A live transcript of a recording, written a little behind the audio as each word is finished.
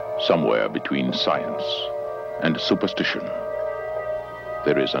Somewhere between science and superstition,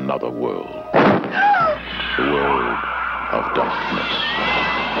 there is another world. The world of darkness.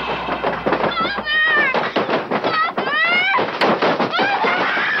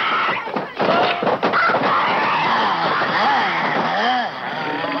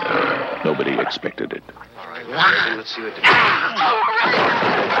 Nobody expected it. All right, let's see what the...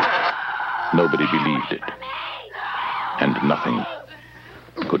 Nobody believed it. And nothing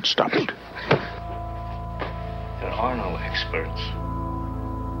could stop it. There are no experts.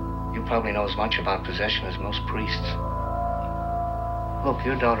 You probably know as much about possession as most priests. Look,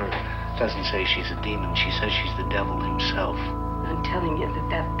 your daughter doesn't say she's a demon. She says she's the devil himself. I'm telling you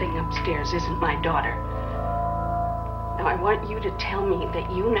that thing upstairs isn't my daughter. Now, I want you to tell me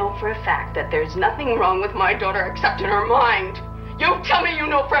that you know for a fact that there's nothing wrong with my daughter except in her mind. You tell me you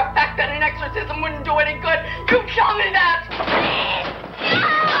know for a fact that an exorcism wouldn't do any good. You tell me that!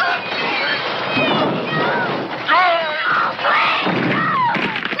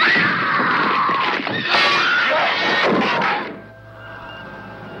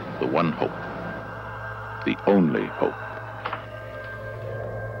 The one hope. The only hope.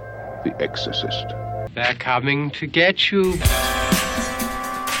 The Exorcist. They're coming to get you.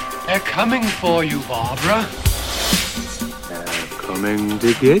 They're coming for you, Barbara. They're coming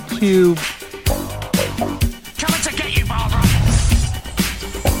to get you. Coming to get you, Barbara.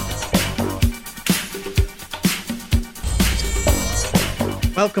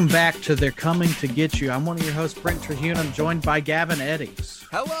 Welcome back to They're Coming to Get You. I'm one of your hosts, Brent Trehune. I'm joined by Gavin Eddings.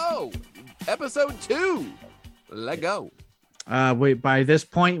 Hello, episode 2. Let go. By this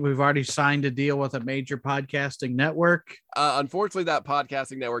point, we've already signed a deal with a major podcasting network. Unfortunately, that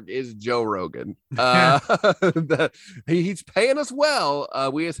podcasting network is Joe Rogan. He's paying us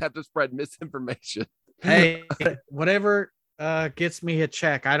well. We just have to spread misinformation. Hey, whatever gets me a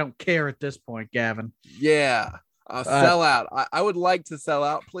check, I don't care at this point, Gavin. Yeah, sell out. I would like to sell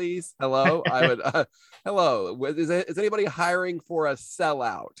out, please. Hello, I would. Hello, is anybody hiring for a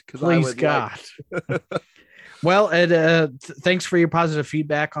sellout? Please, God. Well, Ed, thanks for your positive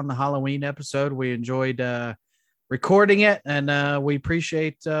feedback on the Halloween episode. We enjoyed recording it, and we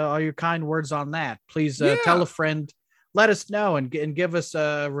appreciate all your kind words on that. Please tell a friend, let us know, and give us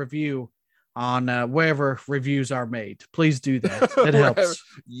a review on wherever reviews are made. Please do that. It helps.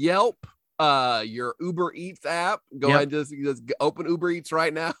 Yelp, your Uber Eats app. Go ahead and just open Uber Eats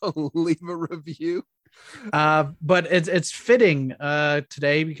right now. Leave a review. But it's fitting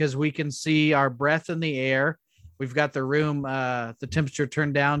today because we can see our breath in the air. We've got the room, the temperature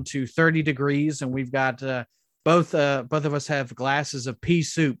turned down to 30 degrees, and we've got both of us have glasses of pea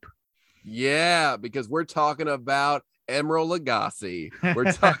soup. Yeah, because we're talking about Emeril Lagasse.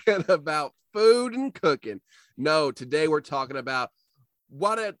 We're talking about food and cooking. No, today we're talking about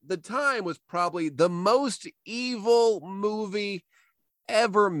what at the time was probably the most evil movie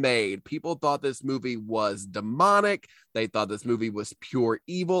ever made. People thought this movie was demonic. They thought this movie was pure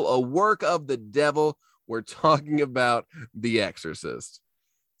evil, a work of the devil. We're talking about The Exorcist.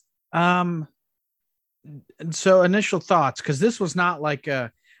 So initial thoughts, because this was not like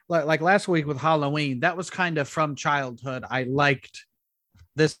last week with Halloween. That was kind of from childhood. I liked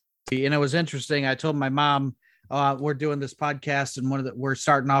this, and it was interesting. I told my mom we're doing this podcast, and we're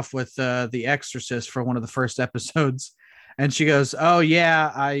starting off with The Exorcist for one of the first episodes, and she goes, "Oh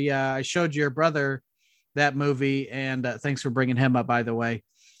yeah, I showed your brother that movie, and thanks for bringing him up, by the way."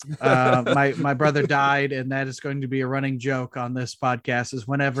 My brother died, and that is going to be a running joke on this podcast, is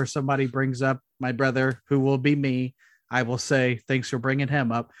whenever somebody brings up my brother, who will be me, I will say thanks for bringing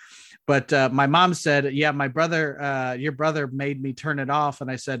him up. But my mom said, yeah, my brother, your brother made me turn it off.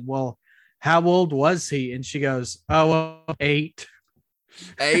 And I said, well, how old was he? And she goes, oh, 8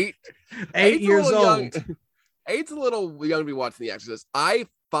 years old. 8's a little young to be watching The Exorcist. I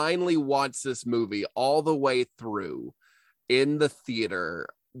finally watched this movie all the way through in the theater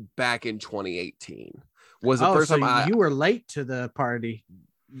back in 2018. Was the first time you were late to the party.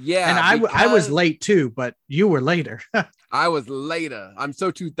 Yeah, and I was late too, but you were later. I was later. I'm so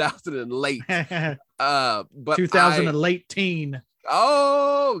 2000 and late. But 2000 and late teen.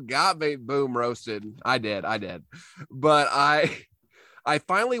 Oh, got me. Boom, roasted. I did. But I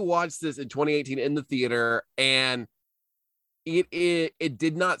finally watched this in 2018 in the theater, and it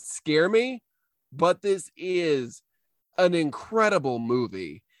did not scare me, but this is an incredible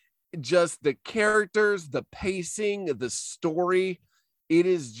movie. Just the characters, the pacing, the story. It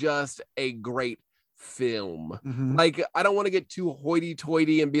is just a great film. Mm-hmm. Like, I don't want to get too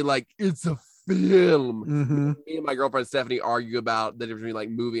hoity-toity and be like, it's a film. Mm-hmm. Me and my girlfriend Stephanie argue about the difference between like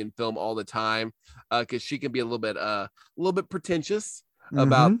movie and film all the time, because she can be a little bit pretentious.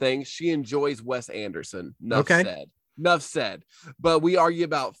 about things. She enjoys Wes Anderson. Enough said. But we argue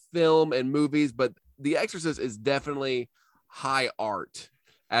about film and movies, but The Exorcist is definitely high art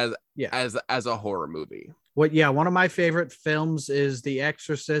as a horror movie. One of my favorite films is The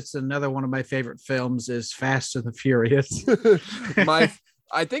Exorcist. Another one of my favorite films is Fast and the Furious.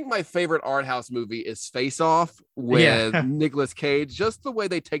 I think my favorite art house movie is Face Off with Nicolas Cage. Just the way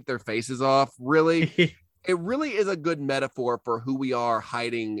they take their faces off, really. It really is a good metaphor for who we are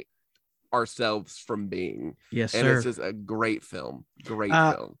hiding ourselves from being. Yes, and sir. It's just a great film.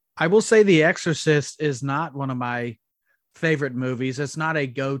 Film. I will say The Exorcist is not one of my favorite movies. It's not a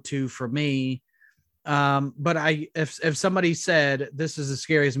go-to for me. But if somebody said this is the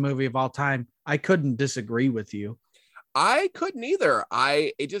scariest movie of all time, I couldn't disagree with you. I couldn't either.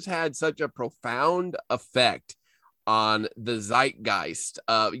 It just had such a profound effect on the zeitgeist.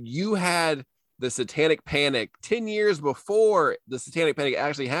 You had the Satanic Panic 10 years before the Satanic Panic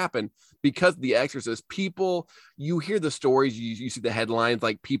actually happened because of The Exorcist. People, you hear the stories, you see the headlines,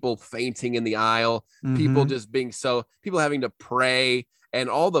 like people fainting in the aisle, people just people having to pray, and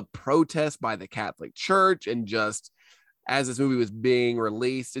all the protests by the Catholic Church, and just as this movie was being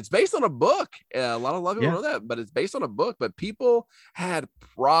released, it's based on a book. A lot of people know that, but it's based on a book. But people had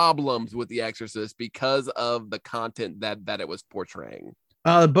problems with The Exorcist because of the content that it was portraying.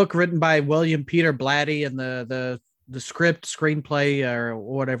 The book written by William Peter Blatty, and the screenplay, or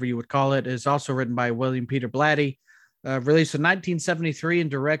whatever you would call it, is also written by William Peter Blatty. Released in 1973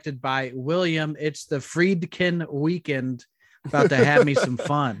 and directed by William. It's the Friedkin Weekend. About to have me some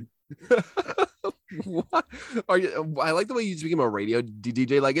fun. What are you? I like the way you just became a radio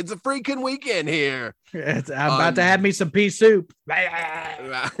DJ. Like, it's a freaking weekend here. I'm about to have me some pea soup.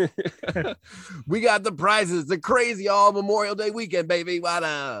 We got the prizes, the crazy all Memorial Day weekend, baby. What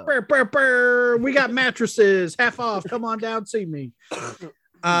up? We got mattresses half off. Come on down, see me.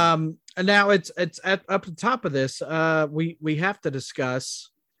 And now it's up the top of this. We have to discuss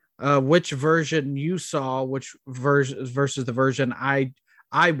which version you saw, which version versus the version I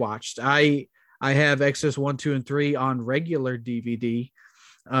watched. I have Exorcist 1, 2, and 3 on regular DVD.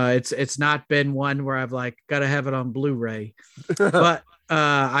 It's not been one where I've like got to have it on Blu-ray, but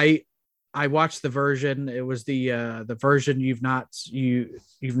I watched the version. It was the version you've not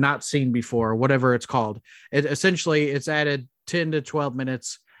seen before, whatever it's called. It's added 10 to 12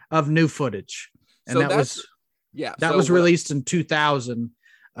 minutes of new footage, and that was released in 2000.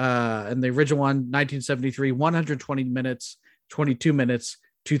 And the original one, 1973, 120 minutes, 22 minutes.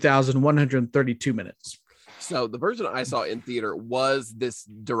 2,132 minutes. So the version I saw in theater was this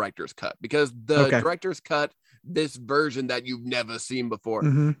director's cut, because the director's cut, this version that you've never seen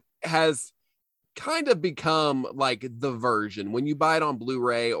before, has kind of become like the version. When you buy it on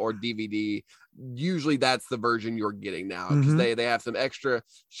Blu-ray or DVD, usually that's the version you're getting now, because they have some extra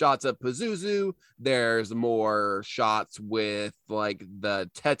shots of Pazuzu. There's more shots with like the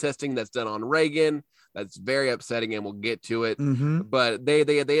testing that's done on Reagan. That's very upsetting, and we'll get to it. But they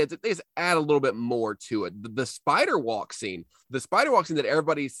just add a little bit more to it. The spider walk scene that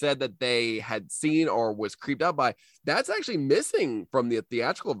everybody said that they had seen or was creeped out by, that's actually missing from the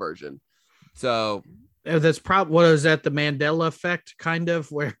theatrical version. So that's probably, what is that, the Mandela effect, kind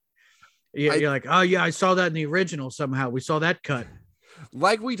of, where you're like, oh yeah, I saw that in the original somehow. We saw that cut.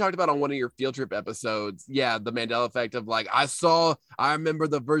 Like we talked about on one of your field trip episodes, the Mandela effect of like, I remember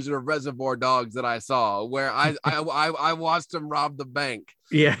the version of Reservoir Dogs that I saw where I watched him rob the bank.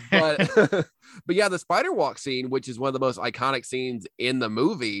 Yeah. But yeah, the spider walk scene, which is one of the most iconic scenes in the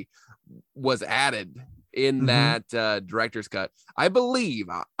movie, was added in that director's cut. I believe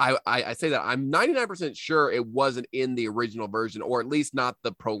I say that I'm 99% sure it wasn't in the original version, or at least not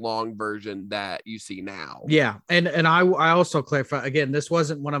the prolonged version that you see now. Yeah. And I also clarify again, this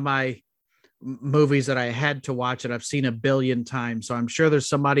wasn't one of my movies that I had to watch, and I've seen a billion times. So I'm sure there's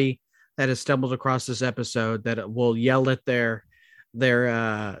somebody that has stumbled across this episode that will yell at their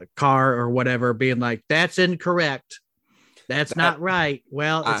car or whatever, being like, that's incorrect. That's not right.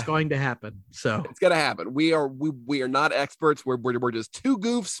 Well, it's going to happen. So it's going to happen. We are not experts. We're just two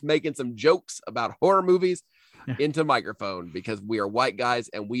goofs making some jokes about horror movies into microphone, because we are white guys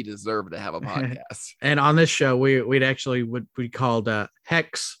and we deserve to have a podcast. And on this show, we'd actually would be called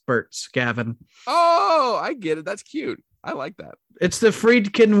Hexperts, Gavin. Oh, I get it. That's cute. I like that. It's the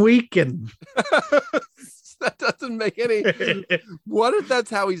Friedkin Weekend. That doesn't make any. What if that's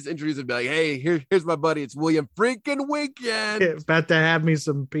how he's introduced him? Like, hey, here's my buddy. It's William freaking Weekend. About to have me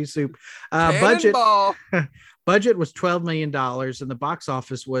some pea soup. Budget was $12 million, and the box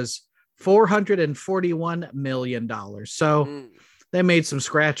office was $441 million. So they made some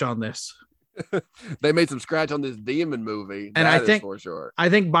scratch on this. They made some scratch on this demon movie. And That is for sure. I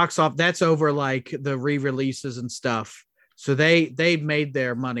think box off that's over like the re-releases and stuff. So they've made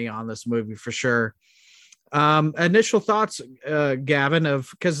their money on this movie for sure. Initial thoughts, Gavin, of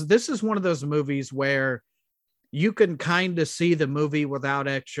because this is one of those movies where you can kind of see the movie without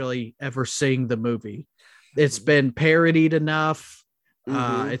actually ever seeing the movie. It's been parodied enough.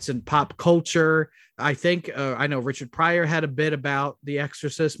 It's in pop culture. I think I know Richard Pryor had a bit about The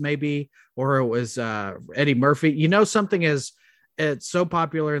Exorcist, maybe, or it was Eddie Murphy. You know, something is it's so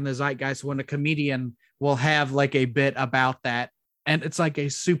popular in the zeitgeist when a comedian will have like a bit about that, and it's like a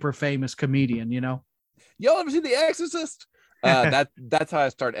super famous comedian. You know, y'all ever see The Exorcist? That's how I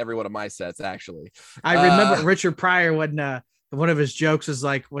start every one of my sets. Actually, I remember Richard Pryor when one of his jokes is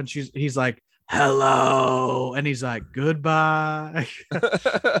like when he's like, hello, and he's like, goodbye.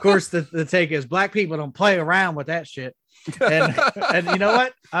 Of course, the take is black people don't play around with that shit, and you know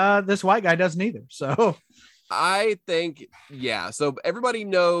what, this white guy doesn't either. So I think, yeah, so everybody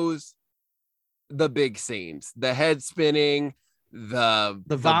knows the big scenes, the head spinning, the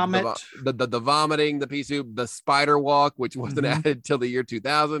vomit, the vomiting, the pea soup, the spider walk, which wasn't added till the year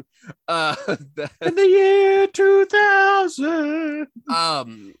 2000. In the year 2000.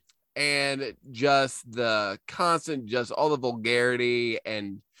 And just the constant, just all the vulgarity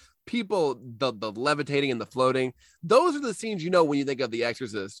and people, the levitating and the floating. Those are the scenes you know when you think of The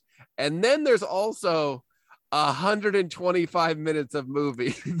Exorcist. And then there's also 125 minutes of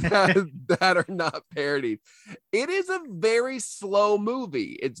movie that are not parodied. It is a very slow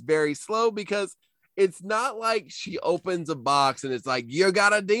movie. It's very slow because it's not like she opens a box and it's like, you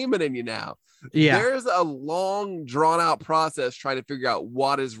got a demon in you now. Yeah, there's a long drawn out process trying to figure out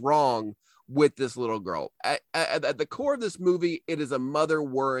what is wrong with this little girl. At the core of this movie, it is a mother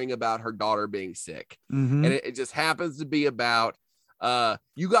worrying about her daughter being sick. And it just happens to be about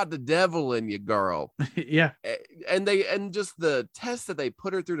you got the devil in you, girl. Yeah. And just the tests that they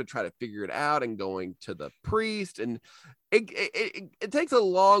put her through to try to figure it out, and going to the priest, and it takes a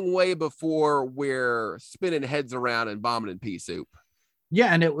long way before we're spinning heads around and vomiting pea soup.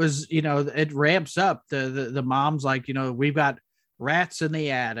 Yeah, and it was, you know, it ramps up. The mom's like, you know, we've got rats in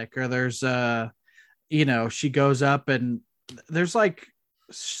the attic, or there's you know, she goes up and there's like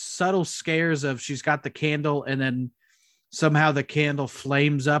subtle scares of she's got the candle and then somehow the candle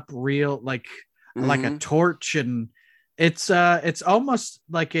flames up real like a torch, and it's almost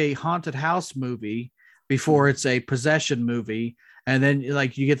like a haunted house movie before it's a possession movie. And then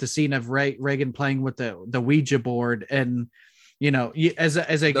like you get the scene of Reagan playing with the Ouija board, and you know, as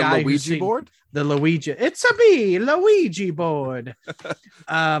a guy who's seen the Luigi, it's a me, Luigi board.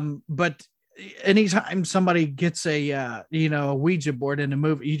 But anytime somebody gets a you know, a Ouija board in a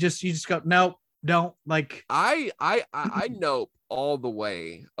movie, you just go, nope, don't. Like I nope all the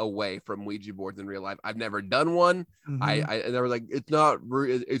way away from Ouija boards in real life. I've never done one. I they were like, it's not,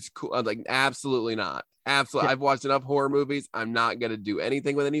 it's cool. I'm like, absolutely not. Absolutely. Yeah. I've watched enough horror movies. I'm not gonna do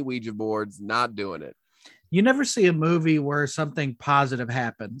anything with any Ouija boards. Not doing it. You never see a movie where something positive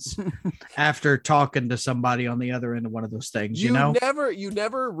happens after talking to somebody on the other end of one of those things. You know, you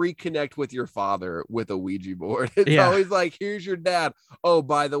never reconnect with your father with a Ouija board. It's always like, here's your dad. Oh,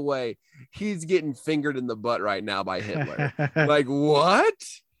 by the way, he's getting fingered in the butt right now by Hitler. Like, what?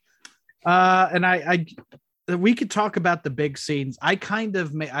 And I we could talk about the big scenes. I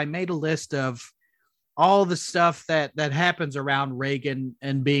made a list of all the stuff that happens around Reagan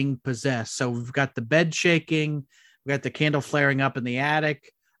and being possessed. So we've got the bed shaking, we got the candle flaring up in the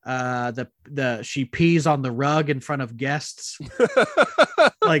attic, she pees on the rug in front of guests.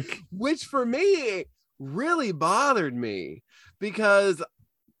 Like, which for me really bothered me, because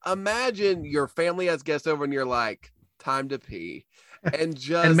imagine your family has guests over and you're like, time to pee, and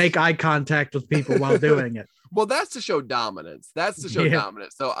just and make eye contact with people while doing it. Well, that's to show dominance.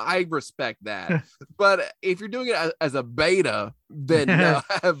 Dominance. So I respect that. But if you're doing it as a beta, then no.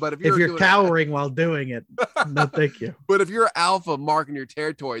 But if you're cowering while doing it, no, thank you. But if you're alpha marking your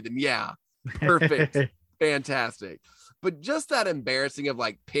territory, then yeah, perfect, fantastic. But just that embarrassing of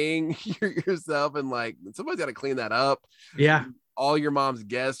like peeing yourself, and like somebody's got to clean that up. Yeah, all your mom's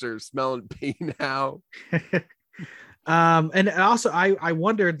guests are smelling pee now. And also I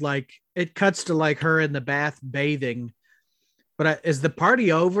wondered, like, it cuts to like her in the bath bathing, but is the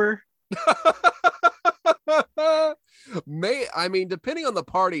party over? I mean, depending on the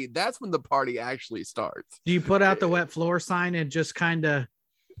party, that's when the party actually starts. Do you put out the wet floor sign and just kind of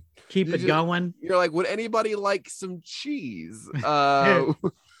keep it going? You're like, would anybody like some cheese? We're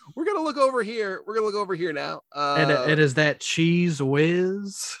gonna look over here. We're gonna look over here now. And it is that cheese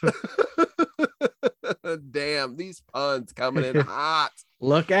whiz. Damn, these puns coming in hot.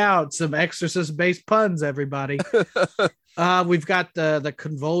 Look out, some Exorcist based puns, everybody. We've got the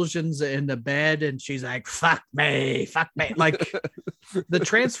convulsions in the bed, and she's like, fuck me. Like the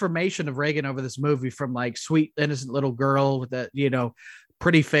transformation of Reagan over this movie from like sweet, innocent little girl with that,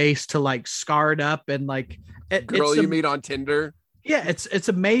 pretty face to like scarred up and like girl you meet on Tinder. Yeah, it's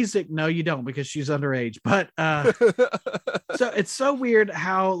amazing. No, you don't, because she's underage. But so it's so weird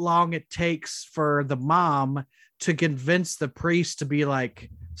how long it takes for the mom to convince the priest to be like,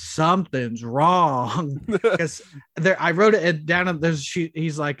 something's wrong. Because I wrote it down.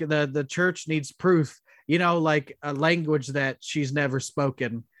 He's like, the church needs proof, like a language that she's never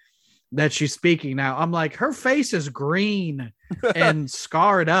spoken, that she's speaking now. I'm like, her face is green and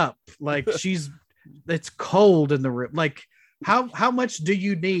scarred up. Like it's cold in the room. Like, how much do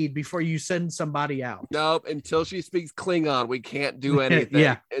you need before you send somebody out? Nope. Until she speaks Klingon, we can't do anything.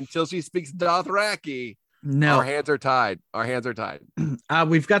 Yeah. Until she speaks Dothraki, no, our hands are tied.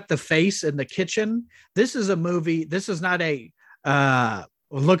 We've got the face in the kitchen. This is a movie. This is not a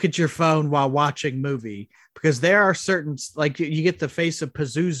look at your phone while watching movie, because there are certain, like, you get the face of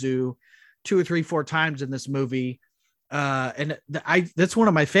Pazuzu 2 or 3, 4 times in this movie. And that's one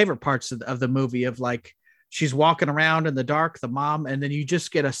of my favorite parts of the movie, of like, she's walking around in the dark, the mom, and then you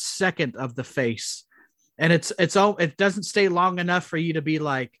just get a second of the face. And it doesn't stay long enough for you to be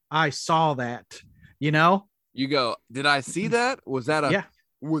like, I saw that, You go, did I see that? Was that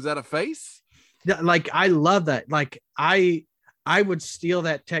a face? Yeah, like, I love that. Like, I would steal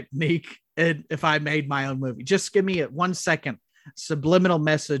that technique if I made my own movie. Just give me a 1 second subliminal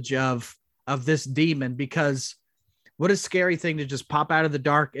message of this demon, because what a scary thing to just pop out of the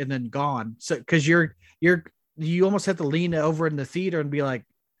dark and then gone. So, because you almost have to lean over in the theater and be like,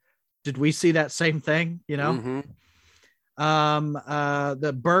 did we see that same thing? Mm-hmm.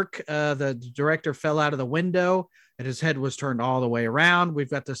 The Burke, the director, fell out of the window and his head was turned all the way around. We've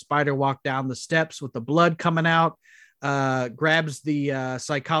got the spider walk down the steps with the blood coming out, grabs the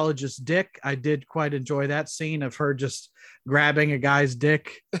psychologist's dick. I did quite enjoy that scene of her just grabbing a guy's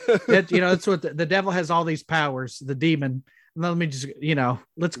dick. That's what the devil has, all these powers, the demon. Let me just,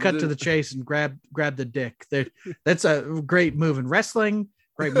 let's cut to the chase and grab the dick. That's a great move in wrestling,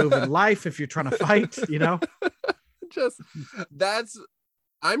 great move in life if you're trying to fight,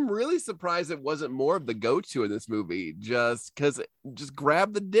 I'm really surprised it wasn't more of the go-to in this movie, just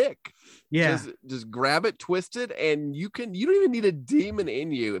grab the dick. Yeah. Just grab it, twist it, and you don't even need a demon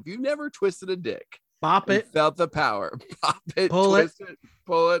in you. If you've never twisted a dick, pop it, felt the power, pop it, pull it,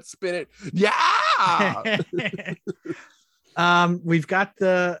 spin it. Yeah. We've got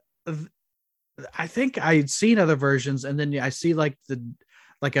I think I'd seen other versions, and then I see like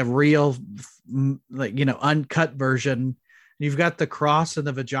a real, uncut version. You've got the cross and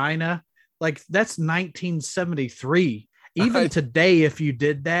the vagina. Like, that's 1973. Even today, if you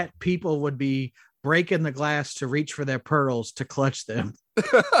did that, people would be breaking the glass to reach for their pearls to clutch them.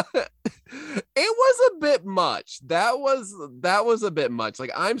 It was a bit much. That was a bit much.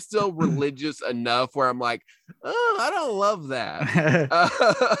 Like, I'm still religious enough where I'm like, oh, I don't love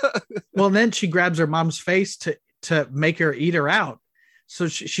that. Well, then she grabs her mom's face to make her eat her out. So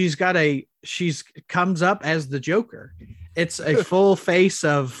she's comes up as the Joker. It's a full face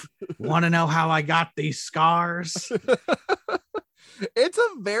of, want to know how I got these scars? It's a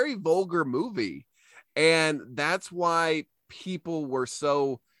very vulgar movie. And that's why people were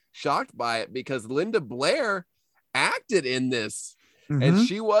so shocked by it, because Linda Blair acted in this. Mm-hmm. And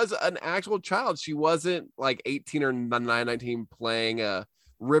she was an actual child. She wasn't like 18 or 19 playing a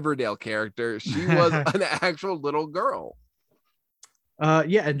Riverdale character. She was an actual little girl.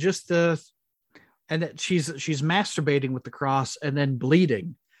 Yeah, and and that she's masturbating with the cross and then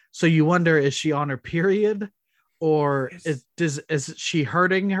bleeding. So you wonder, is she on her period, or is she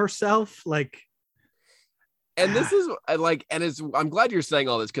hurting herself? Like, and this is like, and I'm glad you're saying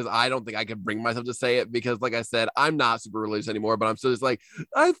all this, because I don't think I could bring myself to say it, because like I said, I'm not super religious anymore, but I'm still just like,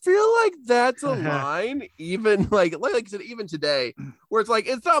 I feel like that's a line, even like I said, even today, where it's like,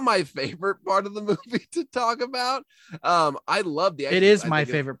 it's not my favorite part of the movie to talk about. I love the Exorcist. It is my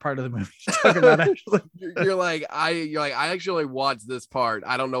favorite part of the movie to talk about, actually. you're like, I actually watched this part.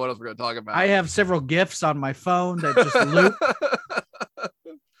 I don't know what else we're going to talk about. I have several GIFs on my phone that just loop.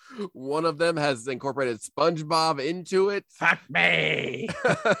 One of them has incorporated SpongeBob into it. Fuck me.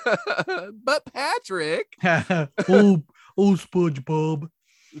 But Patrick. oh, SpongeBob.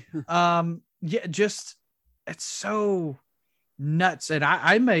 Yeah, just, it's so nuts. And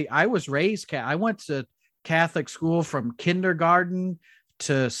I was raised, I went to Catholic school from kindergarten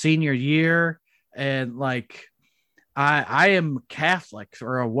to senior year. And like, I am Catholic,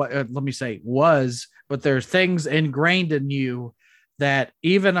 or what? Let me say was, but there's things ingrained in you that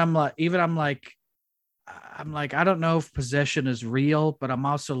I'm like I don't know if possession is real, but I'm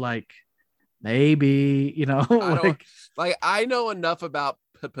also like maybe I don't like I know enough about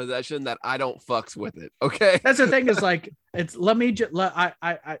possession that I don't fucks with it. Okay, that's the thing is like it's let me just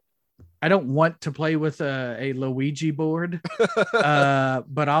I don't want to play with a Luigi board,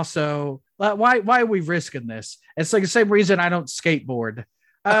 but also why are we risking this? It's like the same reason I don't skateboard.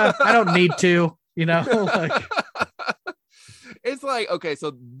 I don't need to, like. It's like, okay,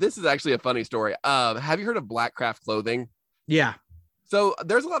 so this is actually a funny story. Have you heard of Blackcraft clothing? Yeah. So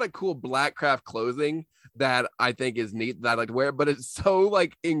there's a lot of cool Blackcraft clothing that I think is neat that I like to wear, but it's so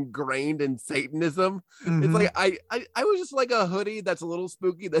like ingrained in Satanism. Mm-hmm. It's like I was just like a hoodie that's a little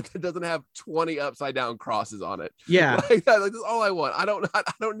spooky that doesn't have 20 upside down crosses on it. Yeah, like that. Like that's all I want. I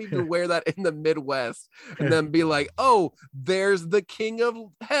don't need to wear that in the Midwest and then be like, oh, there's the king of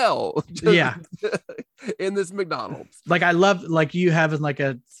hell. Yeah, in this McDonald's. Like I love like you having like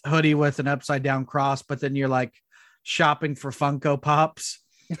a hoodie with an upside down cross, but then you're like shopping for Funko Pops.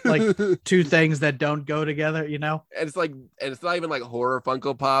 Like two things that don't go together, And it's like, and it's not even like horror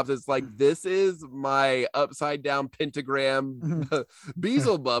Funko Pops. It's like, this is my upside down pentagram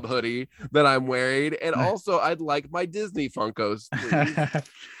Beelzebub hoodie that I'm wearing. And also I'd like my Disney Funkos.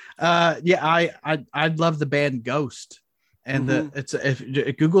 I'd love the band Ghost. And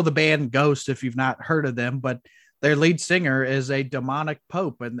if Google the band Ghost, if you've not heard of them, but their lead singer is a demonic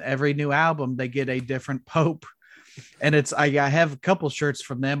pope, and every new album they get a different pope. And it's I have a couple shirts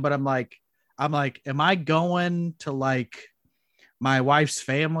from them, but I'm like, am I going to like my wife's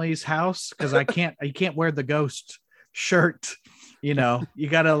family's house? Because you can't wear the Ghost shirt. You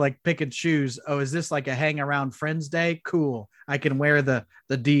gotta like pick and choose. Oh, is this like a hang around friends day? Cool. I can wear the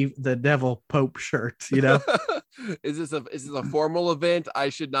devil pope shirt, Is this a formal event? I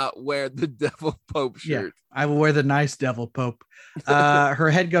should not wear the devil pope shirt. Yeah, I will wear the nice devil pope.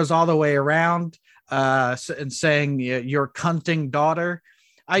 Her head goes all the way around. And saying your cunting daughter.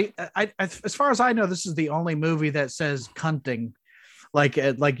 I as far as I know, this is the only movie that says cunting, like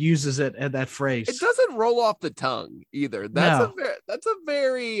uses it at that phrase. It doesn't roll off the tongue either. That's a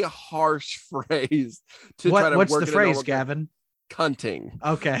very harsh phrase to try to what's work the phrase, Gavin? Cunting.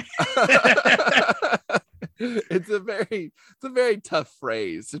 Okay. It's a very tough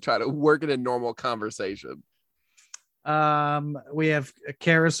phrase to try to work in a normal conversation. We have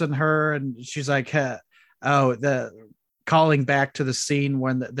Karis and her, and she's like, the calling back to the scene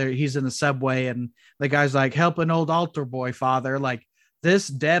when he's in the subway, and the guy's like, help an old altar boy, father. Like this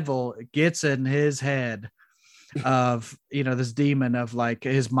devil gets in his head of, this demon of like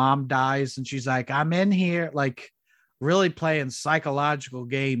his mom dies, and she's like, I'm in here, like really playing psychological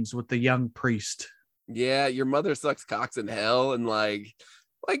games with the young priest. Yeah, your mother sucks cocks in hell, and like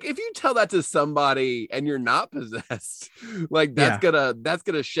if you tell that to somebody and you're not possessed, like that's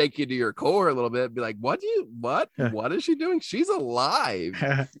gonna shake you to your core a little bit. Be like, what is she doing? She's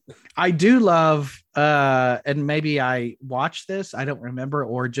alive. I do love, and maybe I watched this, I don't remember,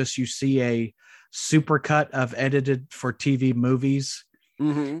 or just you see a supercut of edited for TV movies,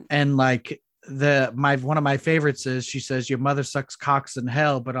 and like one of my favorites is she says your mother sucks cocks in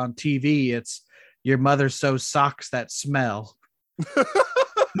hell, but on TV it's your mother sews socks that smell.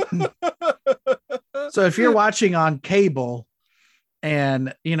 So if you're watching on cable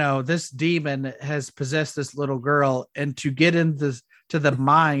and this demon has possessed this little girl, and to get into the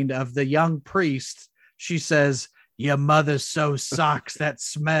mind of the young priest, she says your mother sews socks that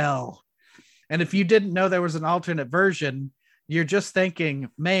smell. And if you didn't know there was an alternate version, you're just thinking,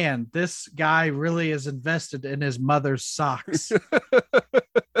 man, this guy really is invested in his mother's socks.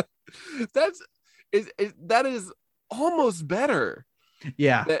 That is almost better.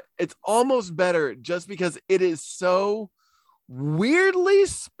 Yeah, it's almost better just because it is so weirdly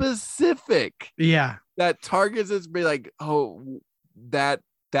specific. Yeah, that targets us be like, oh,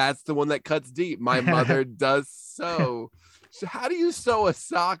 that's the one that cuts deep. My mother does so. So how do you sew a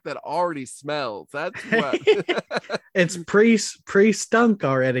sock that already smells? That's what it's pre-stunk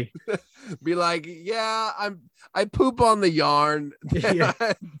already. Be like, yeah, I poop on the yarn, then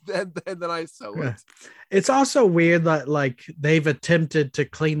I sew it. It's also weird that like they've attempted to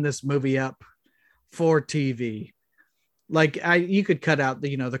clean this movie up for TV. Like you could cut out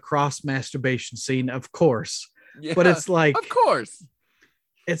the cross masturbation scene, of course, but it's like, of course,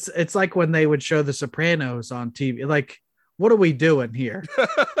 it's like when they would show The Sopranos on TV. Like, what are we doing here?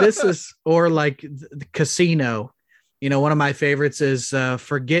 This is, or like the Casino. One of my favorites is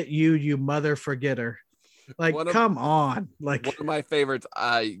 "Forget You, You Mother Forgetter." Like, come on. Like, one of my favorites,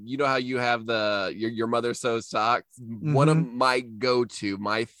 you know how you have your mother sews socks? Mm-hmm. One of my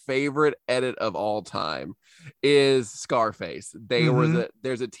my favorite edit of all time is Scarface.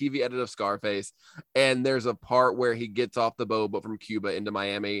 There's a TV edit of Scarface, and there's a part where he gets off the boat from Cuba into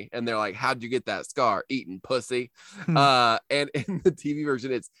Miami, and they're like, how'd you get that scar? Eating pussy. And in the TV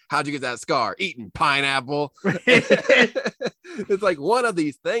version, it's how'd you get that scar? Eating pineapple. It's like, one of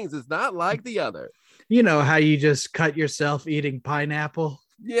these things is not like the other. You know how you just cut yourself eating pineapple?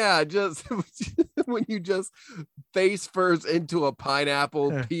 Yeah, just when you just face first into a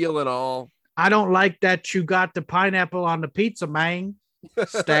pineapple, peel and all. I don't like that you got the pineapple on the pizza, man.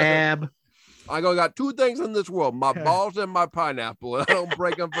 Stab. I got two things in this world, my balls and my pineapple, and I don't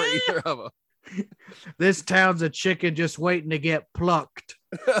break them for either of them. This town's a chicken just waiting to get plucked.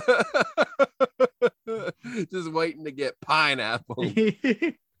 Just waiting to get pineapple.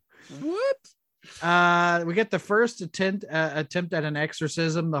 What? We get the first attempt at an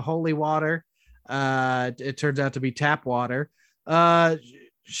exorcism, the holy water. It turns out to be tap water.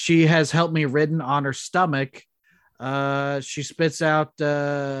 She has helped me ridden on her stomach. She spits out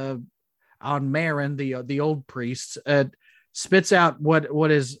on Marin, the old priest, spits out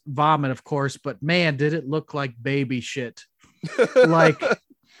what is vomit, of course, but man, did it look like baby shit. Like,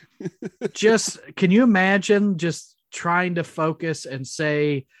 just can you imagine just trying to focus and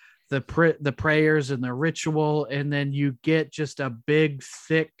say the prayers and the ritual, and then you get just a big,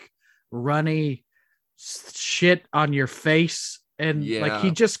 thick, runny shit on your face, and like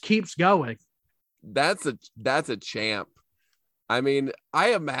he just keeps going. That's a champ. I mean,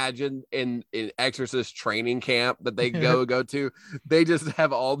 I imagine in Exorcist training camp that they go to, they just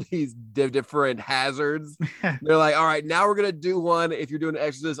have all these different hazards. They're like, all right, now we're gonna do one if you're doing an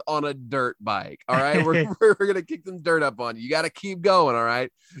Exorcist on a dirt bike. All right, we're gonna kick some dirt up on you. You got to keep going. All right,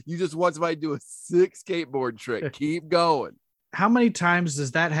 you just want somebody to do a sick skateboard trick. Keep going. How many times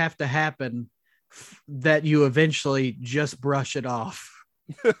does that have to happen that you eventually just brush it off?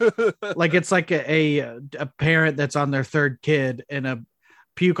 Like, it's like a parent that's on their third kid and a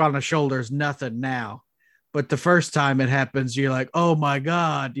puke on the shoulder is nothing now, but the first time it happens, you're like, oh my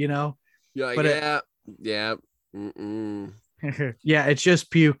god, you know. You're like, but yeah. Yeah, it's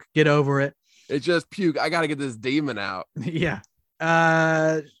just puke. Get over it. It's just puke. I gotta get this demon out. Yeah.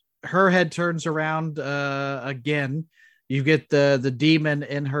 Her head turns around again. You get the demon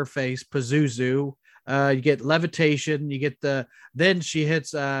in her face, Pazuzu. You get levitation. You get then she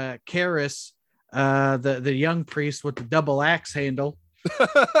hits Karis, the young priest, with the double axe handle.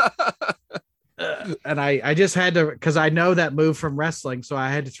 And I just had to, because I know that move from wrestling, so I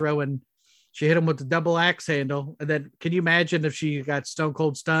had to throw in. She hit him with the double axe handle, and then can you imagine if she got stone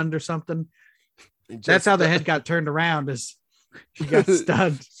cold stunned or something? That's how the head got turned around. Is she got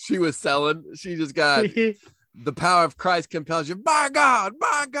stunned? She was selling. She just got. The power of Christ compels you. By God,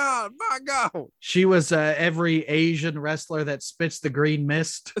 by God, by God. She was every Asian wrestler that spits the green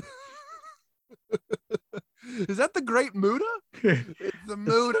mist. Is that the Great Muda? It's the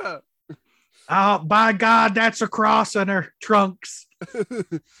Muda. Oh, by God, that's a cross in her trunks.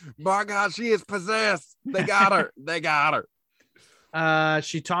 By God, she is possessed. They got her. They got her.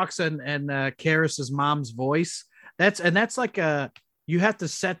 She talks in Karis's mom's voice. That's like you have to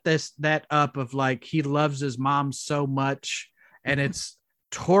set that up of like, he loves his mom so much, and it's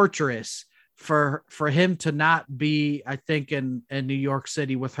torturous for him to not be, I think, in New York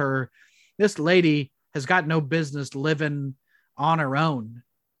City with her. This lady has got no business living on her own,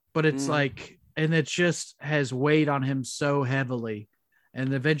 but it's like, and it just has weighed on him so heavily,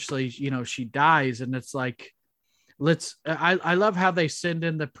 and eventually, you know, she dies, and it's like, I love how they send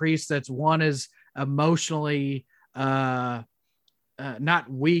in the priest that's one is emotionally not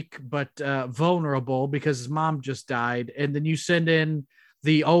weak, but vulnerable because his mom just died. And then you send in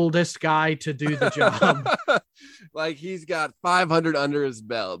the oldest guy to do the job. Like, he's got 500 under his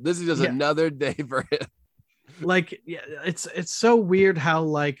belt. This is just another day for him. Like, it's so weird how,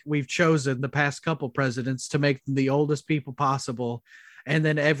 like, we've chosen the past couple presidents to make them the oldest people possible. And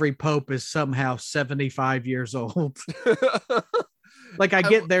then every pope is somehow 75 years old. Like, I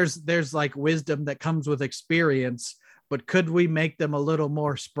get there's like wisdom that comes with experience, but could we make them a little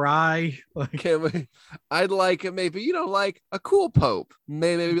more spry? Like, can we? I'd like it maybe, you know, like a cool pope,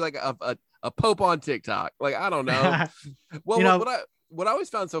 maybe like a pope on TikTok. Like, I don't know. Well, you know, what I always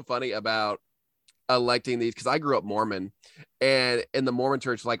found so funny about electing these, because I grew up Mormon, and in the Mormon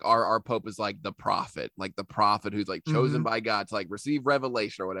church, like our pope is like the prophet who's like chosen by God to like receive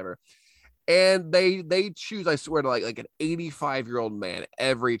revelation or whatever. And they choose, I swear, to like an 85-year-old man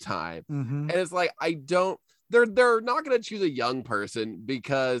every time. And it's like, they're not going to choose a young person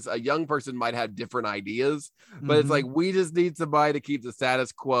because a young person might have different ideas, but it's like, we just need somebody to keep the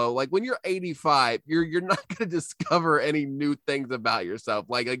status quo. Like when you're 85, you're not going to discover any new things about yourself.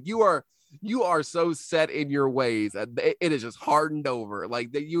 Like you are so set in your ways that it is just hardened over.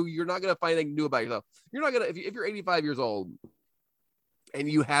 Like that you're not going to find anything new about yourself. You're not going to, if you're 85 years old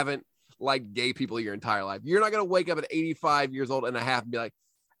and you haven't liked gay people your entire life, you're not going to wake up at 85 years old and a half and be like,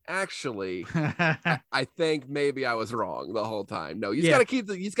 actually, I think maybe I was wrong the whole time. No, you just got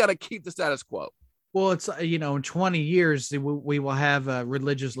to keep the status quo. Well, it's, in 20 years, we will have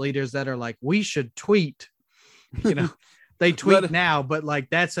religious leaders that are like, we should tweet, they tweet now, but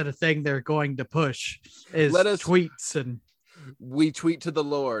like, that's a thing they're going to push is tweets. And we tweet to the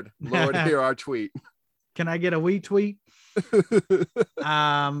Lord, hear our tweet. Can I get a wee tweet?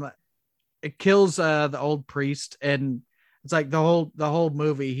 It kills the old priest, and it's like the whole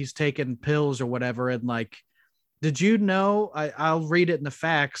movie he's taking pills or whatever. And like, did you know, I'll read it in the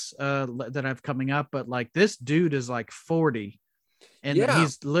facts that I've coming up, but like this dude is like 40 and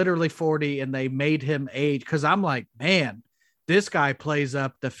he's literally 40 and they made him age. Cause I'm like, man, this guy plays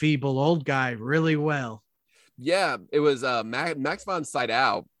up the feeble old guy really well. Yeah. It was Max von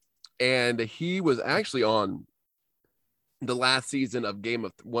Sydow, and he was actually on the last season of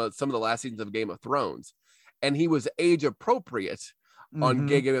some of the last seasons of Game of Thrones. And he was age appropriate on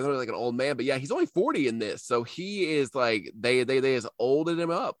Game of Thrones, like an old man. But yeah, he's only 40 in this. So he is like, they has olded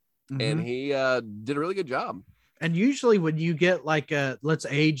him up, and he did a really good job. And usually when you get like let's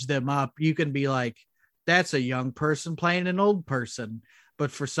age them up, you can be like, that's a young person playing an old person.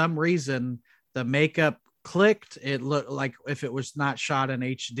 But for some reason, the makeup clicked. It looked like if it was not shot in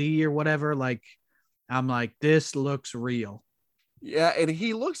HD or whatever, like, I'm like, this looks real. Yeah, and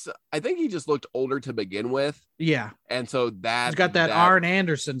I think he just looked older to begin with. Yeah. And so he's got that Arn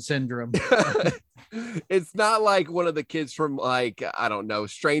Anderson syndrome. It's not like one of the kids from, like, I don't know,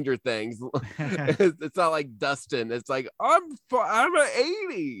 Stranger Things. It's not like Dustin. It's like, I'm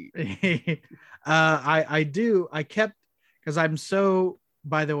 80. I kept, because I'm so,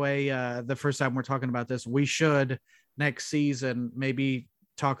 by the way, the first time we're talking about this, we should next season maybe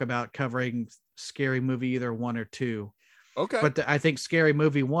talk about covering Scary Movie either 1 or 2. Okay. But I think Scary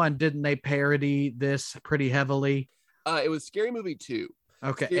Movie 1, didn't they parody this pretty heavily? It was Scary Movie 2.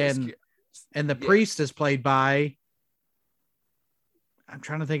 Okay. And the priest is played by, I'm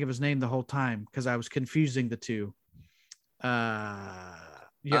trying to think of his name the whole time because I was confusing the two. I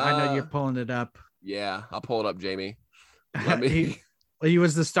know you're pulling it up. Yeah, I'll pull it up, Jamie. He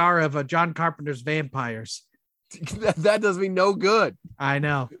was the star of John Carpenter's Vampires. That does me no good. I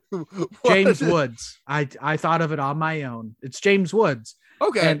know. James Woods. I thought of it on my own. It's James Woods.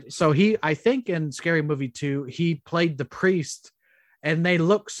 Okay. And so I think in Scary Movie 2, he played the priest, and they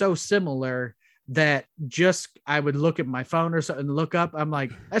look so similar that just I would look at my phone or something and look up. I'm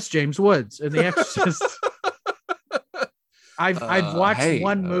like, that's James Woods in The Exorcist. I've watched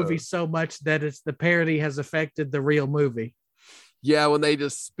one movie so much that the parody has affected the real movie. Yeah, when they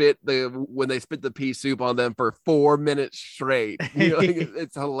just spit the pea soup on them for 4 minutes straight.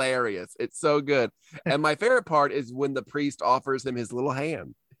 It's hilarious. It's so good. And my favorite part is when the priest offers him his little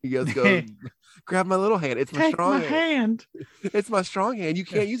hand. He goes, grab my little hand. It's my strong hand. It's my strong hand. You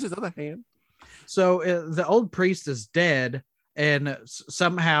can't use his other hand. So the old priest is dead, and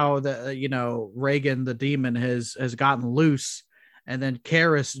somehow Reagan, the demon, has gotten loose. And then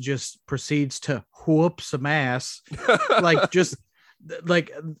Karis just proceeds to whoop some ass, like just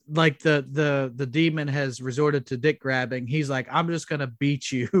like the demon has resorted to dick grabbing. He's like, I'm just gonna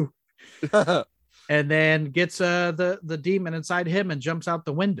beat you, and then gets the demon inside him and jumps out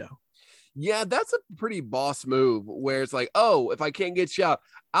the window. Yeah, that's a pretty boss move. Where it's like, oh, if I can't get you out,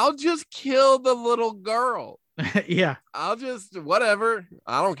 I'll just kill the little girl. Yeah, I'll just whatever.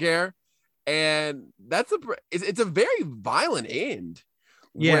 I don't care. And it's a very violent end.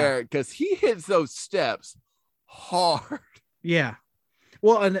 Yeah, because he hits those steps hard. Yeah.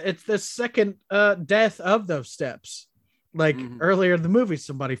 Well, and it's the second death of those steps. Like earlier in the movie,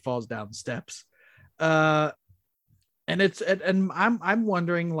 somebody falls down the steps. And I'm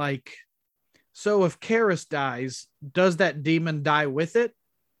wondering, like, so if Karis dies, does that demon die with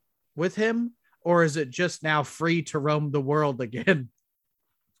him? Or is it just now free to roam the world again?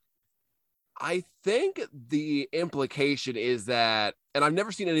 I think the implication is that, and I've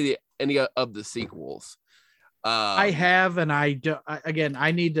never seen any of the sequels. I have, and I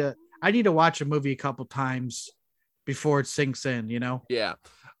need to watch a movie a couple times before it sinks in. Yeah,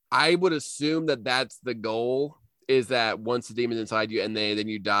 I would assume that that's the goal. Is that once the demon's inside you and then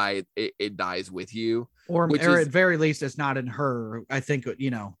you die, it dies with you, or at very least it's not in her. I think.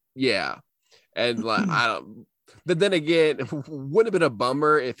 Yeah. And like, I don't, but then again, wouldn't have been a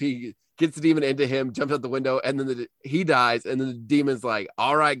bummer if he gets the demon into him, jumps out the window, and then he dies, and then the demon's like,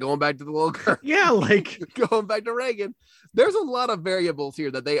 all right, going back to the little girl. Yeah, like going back to Reagan. There's a lot of variables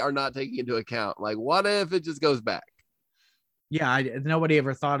here that they are not taking into account. Like, what if it just goes back? Yeah, nobody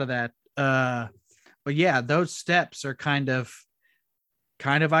ever thought of that. But yeah, those steps are kind of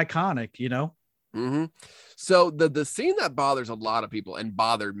iconic, you know? Mm-hmm. So the scene that bothers a lot of people and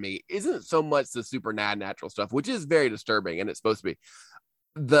bothered me isn't so much the supernatural stuff, which is very disturbing, and it's supposed to be.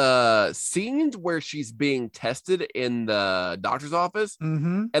 The scenes where she's being tested in the doctor's office,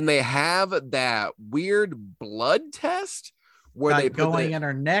 Mm-hmm. and they have that weird blood test where Like they put going in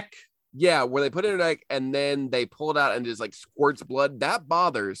her neck. Yeah, where they put it in her neck and then they pull it out and just like squirts blood. That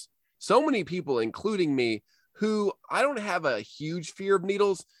bothers so many people, including me, who I don't have a huge fear of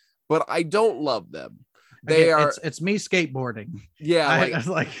needles, but I don't love them. They are. It's me skateboarding. Yeah, like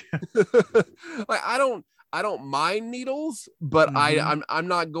like I don't mind needles, but I'm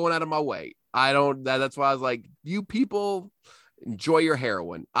not going out of my way. I don't. That's why I was like, you people enjoy your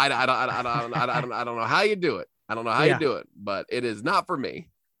heroin. I don't know how you do it. I don't know how you do it, but it is not for me.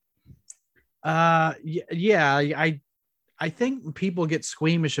 Yeah, I think people get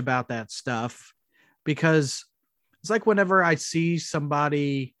squeamish about that stuff because it's like whenever I see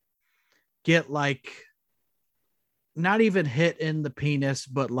somebody get like not even hit in the penis,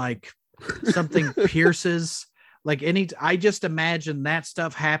 but like something pierces, like I just imagine that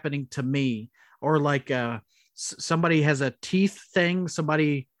stuff happening to me, or like somebody has a teeth thing,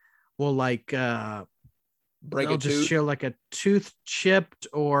 somebody will like break they'll a just tooth. show like a tooth chipped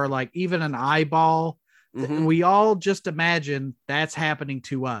or like even an eyeball. Mhm. We all just imagine that's happening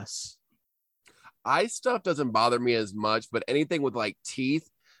to us. Eye stuff doesn't bother me as much, but anything with like teeth.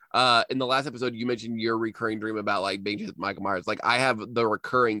 In the last episode, you mentioned your recurring dream about like being just Michael Myers. Like I have the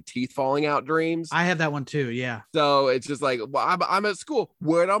recurring teeth falling out dreams. I have that one too. Yeah. So it's just like, well, I'm at school.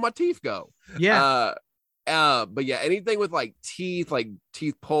 Where'd all my teeth go? Yeah. But yeah, anything with like teeth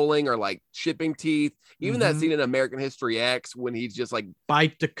pulling or like chipping teeth. Even that scene in American History X when he's just like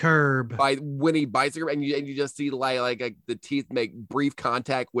bite the curb. When he bites the curb and you just see like the teeth make brief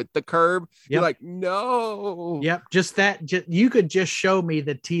contact with the curb. Yep. You're like, no. Yep. Just that. You could just show me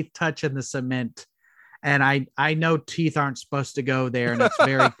the teeth touching the cement. And I know teeth aren't supposed to go there, and it's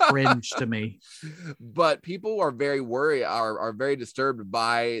very cringe to me. But people are very worried, are very disturbed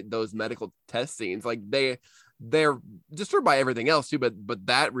by those medical test scenes. Like they're disturbed by everything else too, but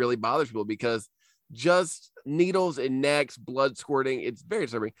that really bothers people because just needles in necks, blood squirting, it's very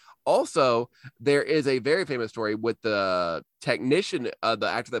disturbing. Also, there is a very famous story with the technician, the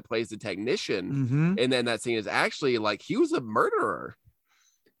actor that plays the technician, and then that scene is actually like he was a murderer.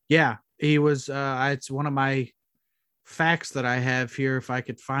 Yeah. He was, it's one of my facts that I have here, if I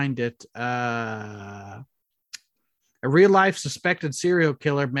could find it. A real life suspected serial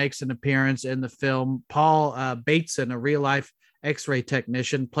killer makes an appearance in the film. Paul Bateson, a real life X-ray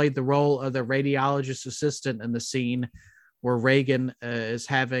technician, played the role of the radiologist assistant in the scene where Reagan is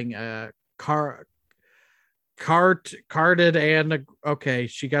having a carted and okay,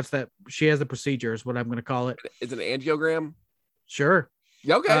 she has the procedure is what I'm going to call it. Is it an angiogram? Sure.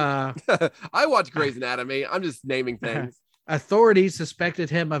 Okay. I watch Grey's Anatomy. I'm just naming things. Authorities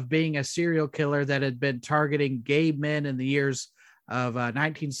suspected him of being a serial killer that had been targeting gay men in the years of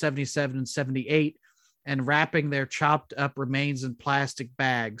 1977 and 78 and wrapping their chopped up remains in plastic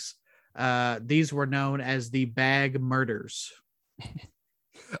bags. These were known as the bag murders.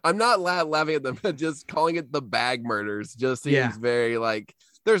 I'm not laughing at them, just calling it the bag murders just seems very like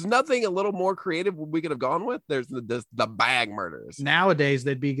there's nothing a little more creative we could have gone with. There's the bag murders. Nowadays,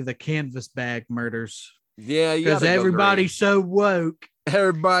 they'd be the canvas bag murders. Yeah, because everybody's so woke.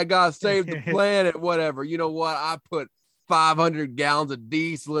 Everybody got to save the planet, whatever. You know what? I put 500 gallons of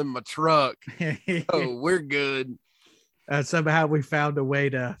diesel in my truck. Oh, we're good. Somehow we found a way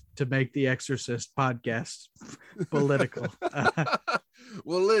to make the Exorcist podcast political.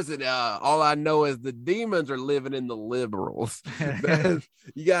 Well, listen, all I know is the demons are living in the liberals.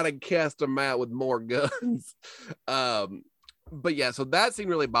 You got to cast them out with more guns. But yeah, so that scene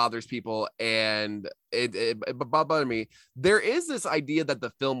really bothers people, and it bothered me. There is this idea that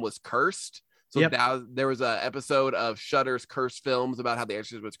the film was cursed. So now there was an episode of Shudder's cursed films about how the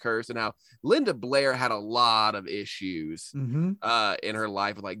Exorcist was cursed and how Linda Blair had a lot of issues in her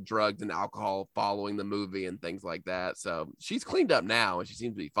life with like drugs and alcohol following the movie and things like that. So she's cleaned up now and she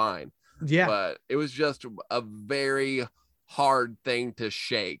seems to be fine. Yeah. But it was just a very hard thing to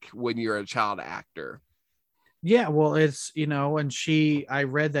shake when you're a child actor. Yeah, well, it's, and I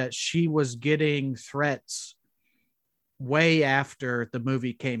read that she was getting threats way after the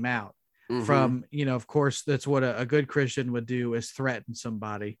movie came out. from, of course, that's what a good Christian would do, is threaten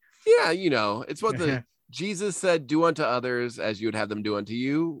somebody. Yeah, it's what Jesus said, do unto others as you would have them do unto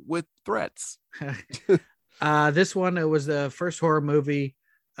you, with threats. This one, it was the first horror movie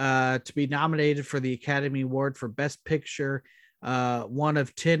to be nominated for the Academy Award for Best Picture, one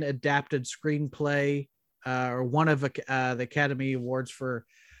of 10 adapted screenplay, or one of the Academy Awards for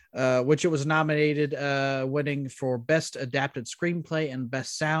which it was nominated, winning for Best Adapted Screenplay and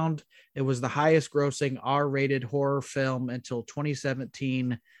Best Sound. It was the highest grossing R-rated horror film until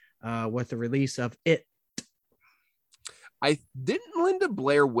 2017 with the release of It. Didn't Linda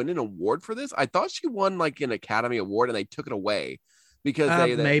Blair win an award for this? I thought she won like an Academy Award and they took it away because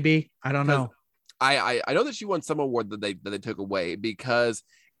they maybe, I don't know. I know that she won some award that they took away because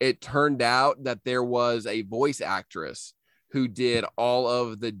it turned out that there was a voice actress who did all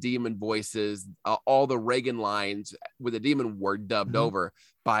of the demon voices, all the Reagan lines with the demon word dubbed over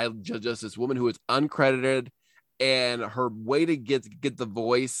by just this woman who was uncredited. And her way to get the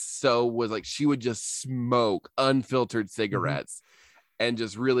voice was like she would just smoke unfiltered cigarettes and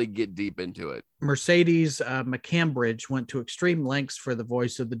just really get deep into it. Mercedes McCambridge went to extreme lengths for the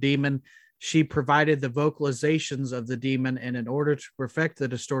voice of the demon. She provided the vocalizations of the demon, and in order to perfect the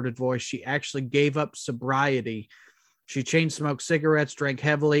distorted voice, she actually gave up sobriety. She chain smoked cigarettes, drank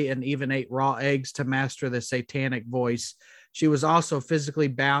heavily, and even ate raw eggs to master the satanic voice. She was also physically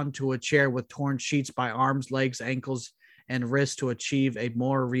bound to a chair with torn sheets by arms, legs, ankles, and wrists to achieve a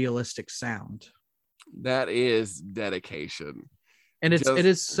more realistic sound. That is dedication. And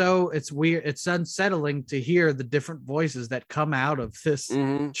it's weird. It's unsettling to hear the different voices that come out of this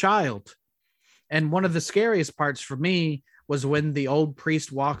child. And one of the scariest parts for me was when the old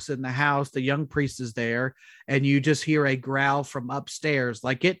priest walks in the house, the young priest is there, and you just hear a growl from upstairs,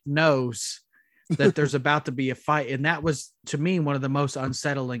 like it knows that there's about to be a fight. And that was, to me, one of the most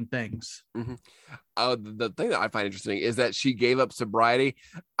unsettling things. The thing that I find interesting is that she gave up sobriety.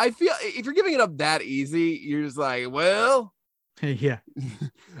 I feel if you're giving it up that easy, you're just like, well, yeah,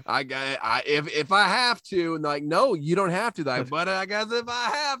 if I have to, and like, no, you don't have to. Like, but I guess if I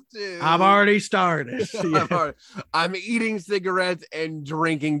have to, I've already started. I'm eating cigarettes and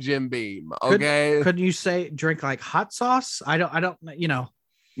drinking Jim Beam. Okay, couldn't you say drink like hot sauce? I don't.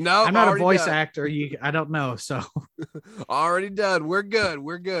 No, I'm not a voice actor. I don't know. So already done. We're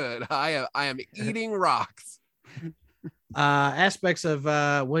good. I am eating rocks. Aspects of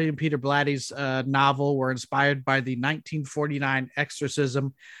William Peter Blatty's novel were inspired by the 1949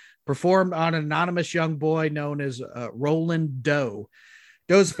 exorcism performed on an anonymous young boy known as Roland Doe.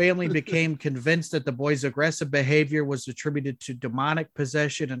 Doe's family became convinced that the boy's aggressive behavior was attributed to demonic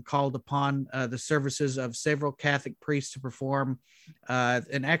possession and called upon the services of several Catholic priests to perform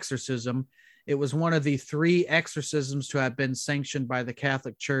an exorcism. It was one of the 3 exorcisms to have been sanctioned by the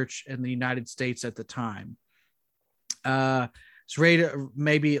Catholic Church in the United States at the time. It's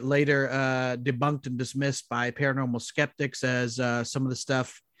maybe later debunked and dismissed by paranormal skeptics as some of the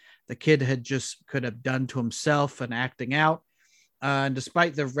stuff the kid could have done to himself and acting out. And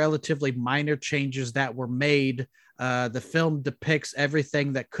despite the relatively minor changes that were made, the film depicts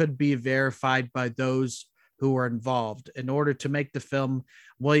everything that could be verified by those who were involved. In order to make the film,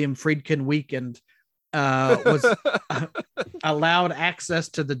 William Friedkin Weekend was allowed access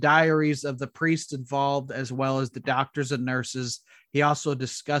to the diaries of the priests involved, as well as the doctors and nurses. He also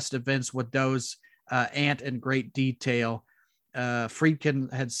discussed events with Doe's aunt in great detail.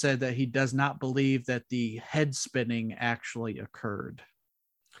 Friedkin had said that he does not believe that the head spinning actually occurred.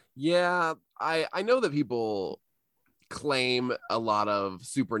 Yeah, I know that people claim a lot of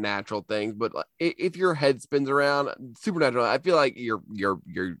supernatural things, but if your head spins around, supernatural, I feel like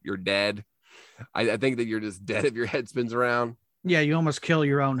you're dead. I think that you're just dead if your head spins around. Yeah, you almost kill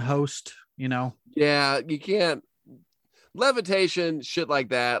your own host, Yeah, you can't. Levitation, shit like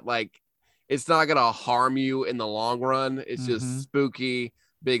that, like, it's not going to harm you in the long run. It's just spooky,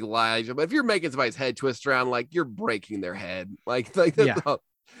 big lies. But if you're making somebody's head twist around, like, you're breaking their head. Like yeah.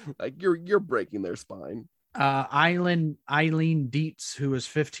 Like you're breaking their spine. Eileen Dietz, who was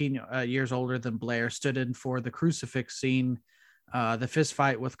 15 years older than Blair, stood in for the crucifix scene, the fist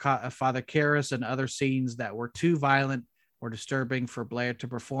fight with Father Karras, and other scenes that were too violent or disturbing for Blair to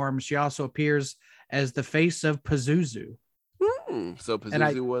perform. She also appears as the face of Pazuzu. So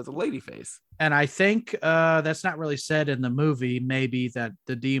Pazuzu was a lady face. And I think that's not really said in the movie, maybe that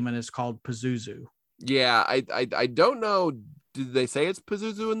the demon is called Pazuzu. Yeah, I don't know. Did they say it's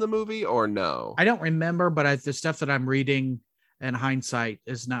Pazuzu in the movie or no? I don't remember, but the stuff that I'm reading in hindsight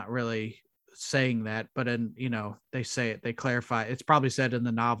is not really saying that. But they say it, they clarify. It's probably said in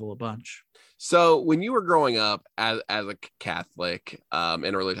the novel a bunch. So when you were growing up as a Catholic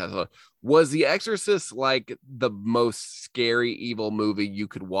in early childhood, Was The Exorcist like the most scary evil movie you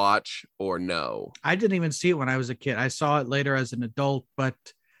could watch, or no? I didn't even see it when I was a kid. I saw it later as an adult, but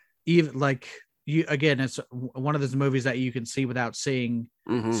even like you again, it's one of those movies that you can see without seeing.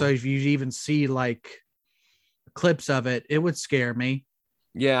 Mhm. So if you even see like clips of it, it would scare me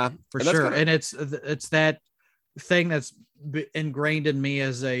Yeah, for and that's sure. kinda- And it's that thing that's ingrained in me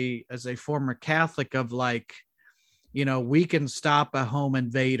as a former Catholic of like, we can stop a home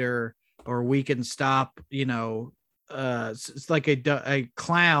invader, or we can stop, it's like a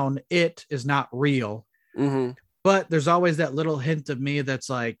clown. It is not real, Mhm. but there's always that little hint of me that's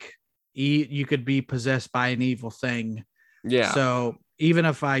like, you could be possessed by an evil thing. Yeah. So even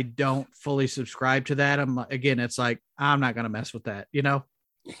if I don't fully subscribe to that, it's like, I'm not going to mess with that,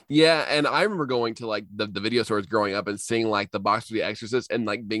 Yeah, and I remember going to like the video stores growing up and seeing like the box of The Exorcist and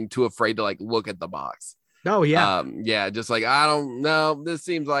like being too afraid to like look at the box. Oh yeah. Yeah, just like I don't know. This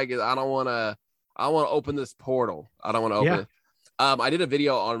seems like I don't want to. I want to open this portal. I don't want to open it. I did a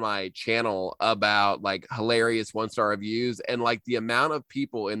video on my channel about like hilarious 1-star reviews, and like the amount of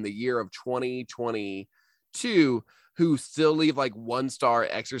people in the year of 2022 who still leave like 1-star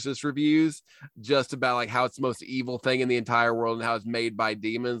Exorcist reviews just about like how it's the most evil thing in the entire world and how it's made by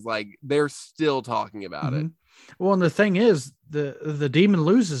demons. Like they're still talking about it. Well, and the thing is, the demon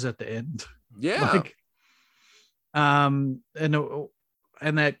loses at the end. Yeah. Like, and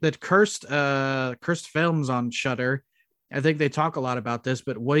that cursed films on Shudder. I think they talk a lot about this,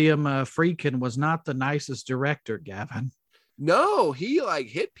 but William Friedkin was not the nicest director, Gavin. No, he like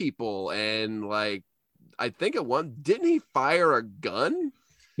hit people, and like I think at one, didn't he fire a gun?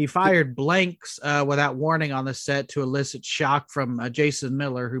 He fired blanks without warning on the set to elicit shock from Jason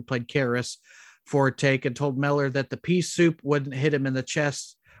Miller, who played Karras, for a take, and told Miller that the pea soup would hit him in the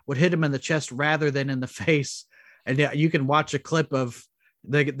chest rather than in the face. And yeah, you can watch a clip of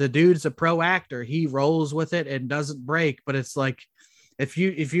the dude's a pro actor. He rolls with it and doesn't break. But it's like, if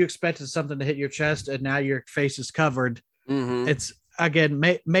you expected something to hit your chest and now your face is covered, it's again,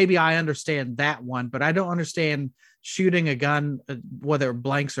 maybe I understand that one, but I don't understand shooting a gun, whether it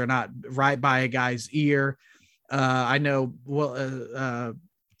blanks or not, right by a guy's ear. I know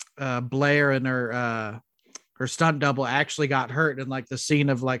Blair and her stunt double actually got hurt in like the scene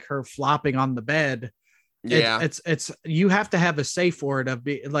of like her flopping on the bed. Yeah, it's you have to have a safe word of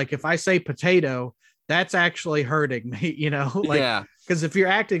like, if I say potato, that's actually hurting me, like, yeah. Because if you're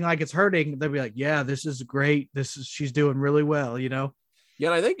acting like it's hurting, they'll be like, yeah, this is great, she's doing really well, Yeah,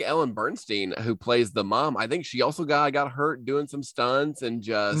 and I think Ellen Bernstein, who plays the mom, I think she also got hurt doing some stunts, and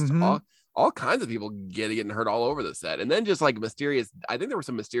just all kinds of people getting hurt all over the set. And then just like mysterious, I think there were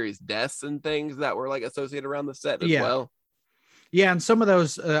some mysterious deaths and things that were like associated around the set as well. Yeah, and some of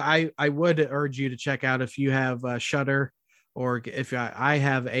those I would urge you to check out if you have Shudder, or if I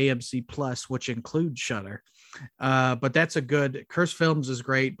have AMC Plus, which includes Shudder. But that's a good, Curse Films is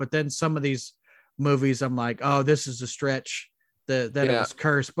great. But then some of these movies, I'm like, oh, this is a stretch that it was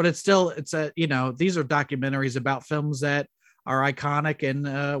cursed. But it's these are documentaries about films that are iconic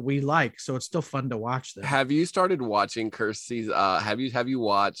and we like. So it's still fun to watch them. Have you started watching Curse season? Have you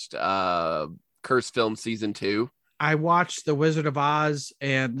watched Curse Film season 2? I watched The Wizard of Oz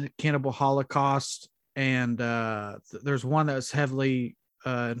and Cannibal Holocaust, and there's one that was heavily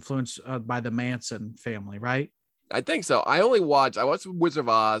influenced by the Manson family, right? I think so. I watched Wizard of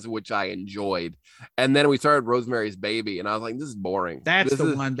Oz, which I enjoyed, and then we started Rosemary's Baby, and I was like, this is boring. That's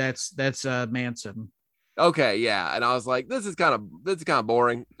one that's Manson. Okay, yeah, and I was like, this is kind of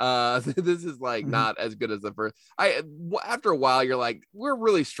boring. This is like not as good as the first. After a while, you're like, we're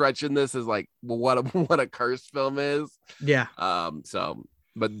really stretching this as like what a Curse film is. Yeah.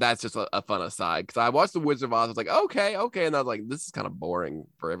 But that's just a fun aside, because I watched the Wizard of Oz. I was like, okay, and I was like, this is kind of boring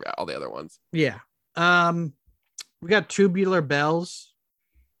for all the other ones. Yeah. We got Tubular Bells,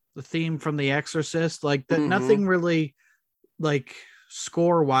 the theme from The Exorcist. Like that, nothing really like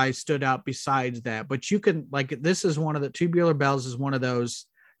score wise stood out besides that, but you can like, this is one of the Tubular Bells is one of those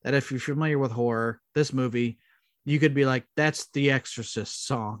that if you're familiar with horror, this movie, you could be like, that's the Exorcist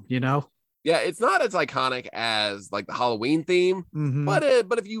song, Yeah, it's not as iconic as like the Halloween theme, but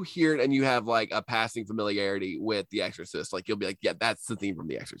if you hear it and you have like a passing familiarity with the Exorcist, like you'll be like, yeah, that's the theme from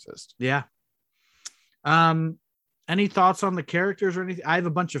the Exorcist. Yeah. Any thoughts on the characters or anything? I have a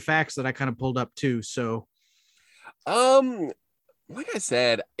bunch of facts that I kind of pulled up too. So like I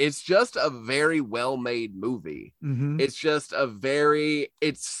said, it's just a very well-made movie. It's just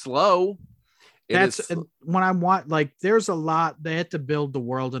it's slow. When I want, like, there's a lot, they had to build the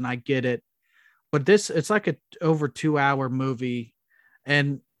world, and I get it, but it's like a over 2-hour movie.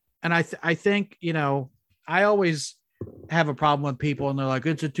 And I think, I always have a problem with people and they're like,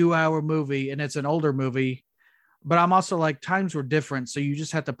 it's a 2-hour movie and it's an older movie. But I'm also like, times were different. So you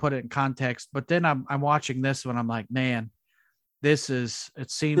just have to put it in context. But then I'm watching this one. I'm like, man, it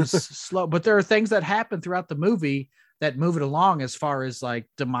seems slow, but there are things that happen throughout the movie that move it along as far as like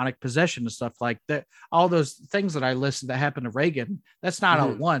demonic possession and stuff like that. All those things that I listed that happened to Reagan, that's not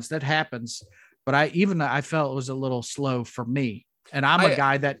all at once, that happens. But I felt it was a little slow for me. And I'm a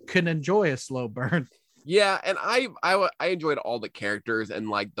guy that can enjoy a slow burn. Yeah, and I enjoyed all the characters and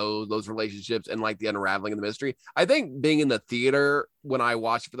like those relationships and like the unraveling of the mystery. I think being in the theater when I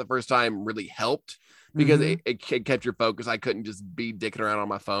watched it for the first time really helped because it kept your focus. I couldn't just be dicking around on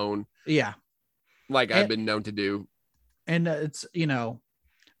my phone. Yeah, like I've been known to do. And it's, you know,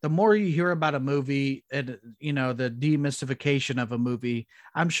 the more you hear about a movie and, you know, the demystification of a movie,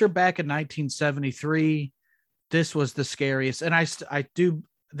 I'm sure back in 1973, this was the scariest. And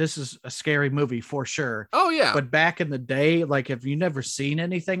this is a scary movie for sure. Oh yeah. But back in the day, like, have you never seen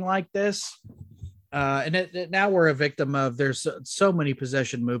anything like this? Now we're a victim of, there's so many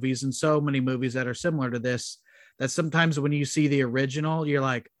possession movies and so many movies that are similar to this, that sometimes when you see the original, you're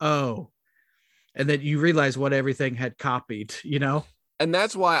like, oh, and then you realize what everything had copied, you know? And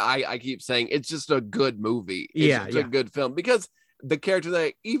that's why I keep saying it's just a good movie. It's a good film because the characters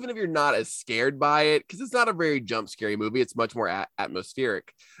that, even if you're not as scared by it, because it's not a very jump scary movie, it's much more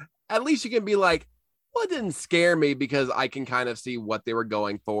atmospheric. At least you can be like, well, it didn't scare me because I can kind of see what they were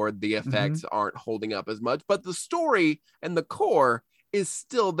going for. The effects aren't holding up as much, but the story and the core is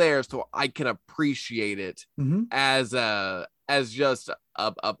still there, so I can appreciate it as just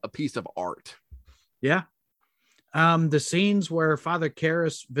a piece of art. Yeah. The scenes where Father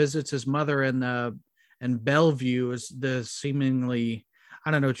Karras visits his mother in Bellevue is the seemingly, I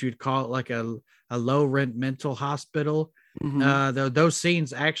don't know what you'd call it, like a low rent mental hospital. Those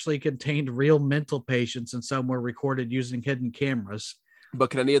scenes actually contained real mental patients, and some were recorded using hidden cameras. But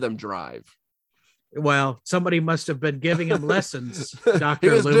can any of them drive? Well, somebody must have been giving him lessons,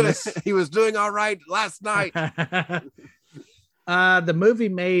 Dr. Loomis. He was doing all right last night. The movie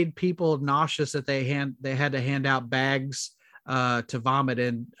made people nauseous that they had to hand out bags to vomit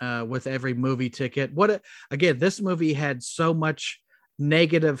in with every movie ticket. Again, this movie had so much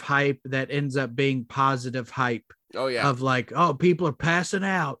negative hype that ends up being positive hype. Oh yeah. Of like, oh, people are passing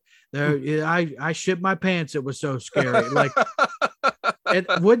out. I shit my pants. It was so scary. Like, it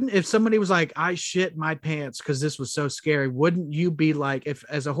wouldn't, if somebody was like, I shit my pants because this was so scary, wouldn't you be like, if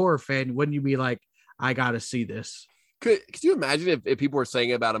as a horror fan, wouldn't you be like, I gotta see this? Could you imagine if people were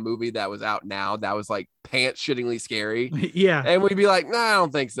saying about a movie that was out now that was like pants shittingly scary? Yeah. And we'd be like, nah, I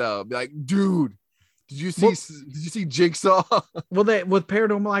don't think so. Be like, dude, did you see Jigsaw? Well, with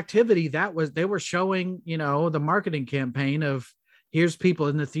Paranormal Activity, they were showing, you know, the marketing campaign of here's people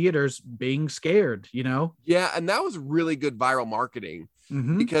in the theaters being scared, you know? Yeah, and that was really good viral marketing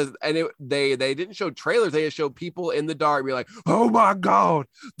because they didn't show trailers, they just showed people in the dark be like, oh my God,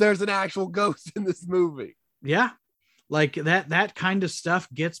 there's an actual ghost in this movie. Yeah. Like that kind of stuff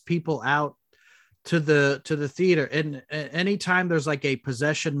gets people out to the theater. And anytime there's like a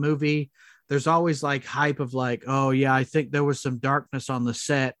possession movie, there's always like hype of like, oh yeah, I think there was some darkness on the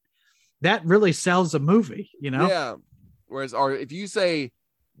set. That really sells a movie, you know? Yeah. Whereas, or if you say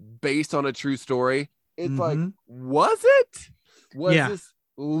based on a true story, it's like, was it? Was this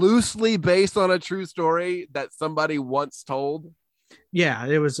loosely based on a true story that somebody once told? Yeah,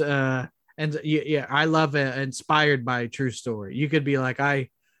 it was. And yeah, I love it. Inspired by a true story. You could be like, I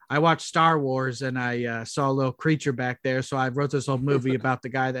watched Star Wars and I saw a little creature back there, so I wrote this whole movie about the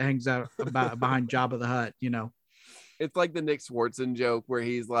guy that hangs out behind Jabba the Hutt. You know, it's like the Nick Swartzen joke where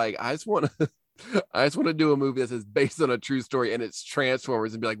he's like, I just want to do a movie that is based on a true story and it's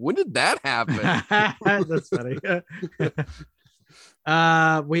Transformers, and be like, when did that happen? That's funny.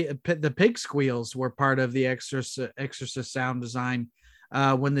 The pig squeals were part of the Exorcist sound design.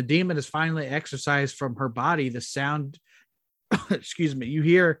 When the demon is finally exorcised from her body, the sound, excuse me, you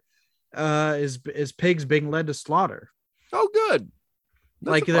hear is pigs being led to slaughter. Oh, good.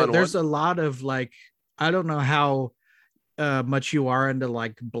 That's there's a lot of like, I don't know how much you are into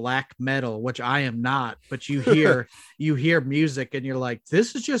like black metal, which I am not, but you hear music and you're like,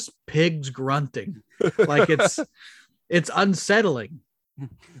 this is just pigs grunting. Like it's unsettling.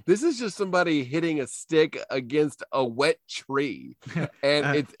 This is just somebody hitting a stick against a wet tree,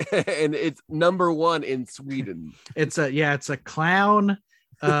 and it's number one in Sweden. It's a clown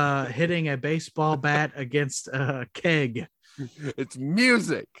hitting a baseball bat against a keg. It's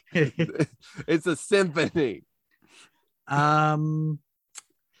music. It's a symphony. Let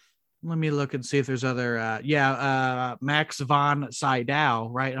me look and see if there's other. Max von Sydow,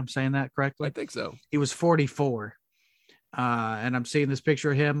 right? I'm saying that correctly. I think so. He was 44. And I'm seeing this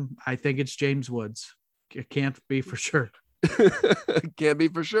picture of him. I think it's James Woods. It can't be for sure. Can't be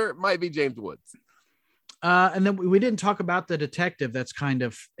for sure. It might be James Woods. And then we didn't talk about the detective that's kind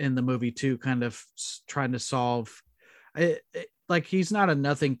of in the movie too, kind of trying to solve like he's not a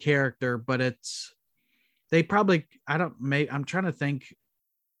nothing character, but I'm trying to think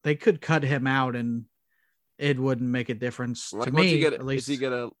they could cut him out and it wouldn't make a difference Like, to me. at least is he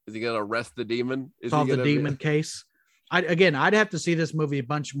gonna arrest the demon? Solve the demon case. I'd have to see this movie a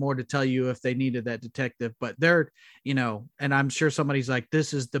bunch more to tell you if they needed that detective, but they're, and I'm sure somebody's like,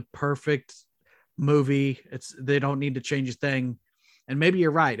 this is the perfect movie. They don't need to change a thing. And maybe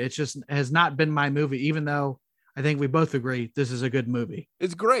you're right. It just has not been my movie, even though I think we both agree this is a good movie.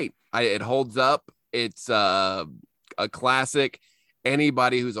 It's great. It holds up. It's a classic.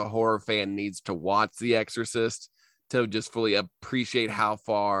 Anybody who's a horror fan needs to watch The Exorcist to just fully appreciate how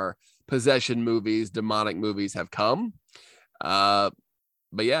far possession movies, demonic movies have come. But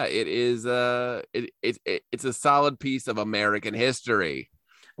yeah, it is it's a solid piece of American history.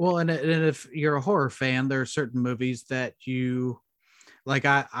 Well, and if you're a horror fan, there are certain movies that you like.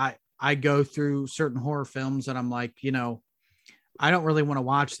 I go through certain horror films and I'm like, I don't really want to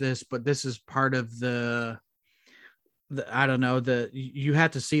watch this, but this is part of I don't know, you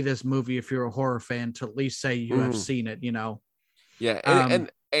have to see this movie if you're a horror fan to at least say you have seen it, Yeah, and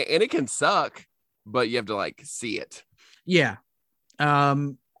it can suck, but you have to like see it. Yeah.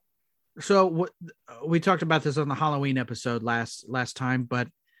 So we talked about this on the Halloween episode last time, but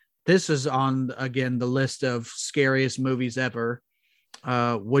this is on again the list of scariest movies ever.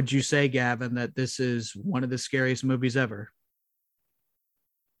 Would you say, Gavin, that this is one of the scariest movies ever?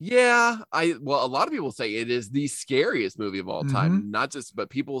 Yeah, a lot of people say it is the scariest movie of all time. Not just,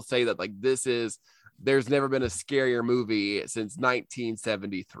 but people say that like there's never been a scarier movie since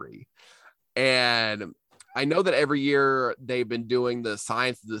 1973. And I know that every year they've been doing the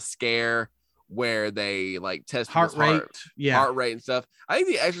science of the scare where they like test heart rate and stuff. I think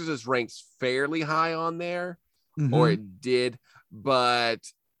The Exorcist ranks fairly high on there, or it did, but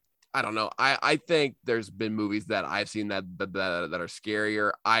I don't know. I think there's been movies that I've seen that are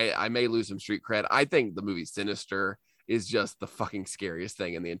scarier. I may lose some street cred. I think the movie Sinister is just the fucking scariest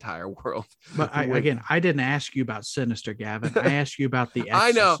thing in the entire world. But I didn't ask you about Sinister, Gavin. I asked you about The Exorcist.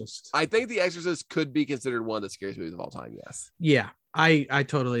 I know. I think The Exorcist could be considered one of the scariest movies of all time. Yes. Yeah, I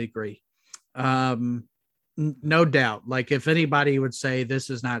totally agree. No doubt. Like if anybody would say this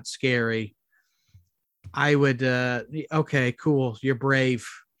is not scary, I would. Okay, cool. You're brave.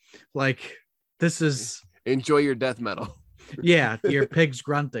 Like this is enjoy your death metal. Yeah, your pig's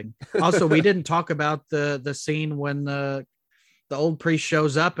grunting. Also, we didn't talk about the scene when the old priest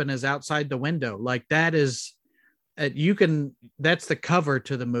shows up and is outside the window. Like that is that's the cover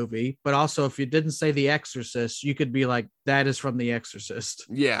to the movie, but also if you didn't say The Exorcist, you could be like, that is from The Exorcist.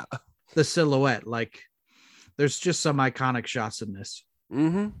 Yeah. The silhouette, like there's just some iconic shots in this.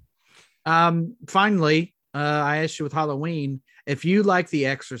 Finally, I asked you with Halloween, if you like The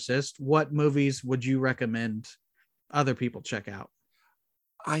Exorcist, what movies would you recommend other people check out?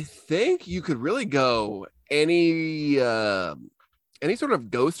 I think you could really go any sort of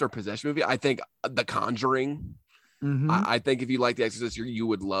ghost or possession movie. I think The Conjuring. I think if you like The Exorcist, you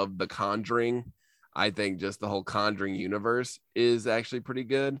would love The Conjuring. I think just the whole Conjuring universe is actually pretty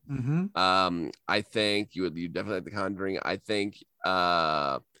good. I think you definitely like The Conjuring. I think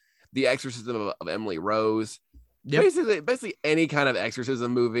The Exorcism of Emily Rose. Yep. Basically any kind of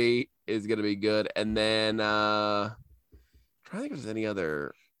exorcism movie is going to be good. And then trying to think if there's any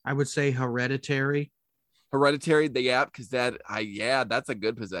other. I would say Hereditary, because that's a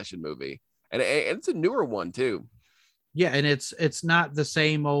good possession movie, and it's a newer one too. Yeah, and it's not the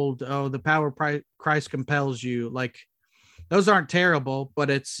same old the power of Christ compels you. Like those aren't terrible, but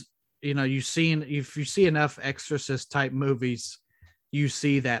it's if you see enough exorcist type movies, you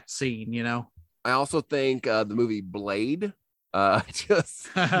see that scene. I also think the movie Blade, just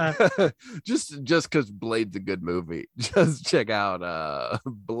because Blade's a good movie. Just check out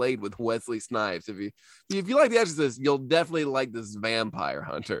Blade with Wesley Snipes. If you like The Exorcist, you'll definitely like this vampire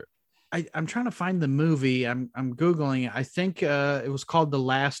hunter. I'm trying to find the movie. I'm Googling it. I think it was called The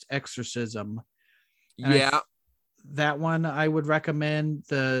Last Exorcism. And that one I would recommend.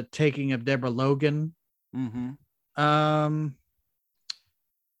 The Taking of Deborah Logan.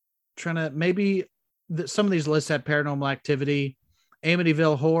 Trying to maybe some of these lists have Paranormal Activity.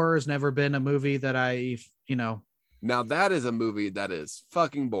 Amityville Horror has never been a movie that Now that is a movie that is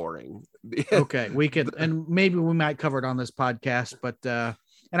fucking boring. Okay, we could, and maybe we might cover it on this podcast, but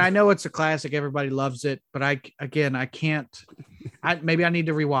and I know it's a classic, everybody loves it, but maybe I need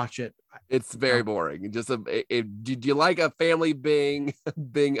to rewatch it. It's very boring. Just do you like a family being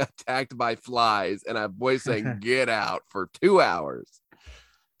attacked by flies and a voice saying "get out" for 2 hours?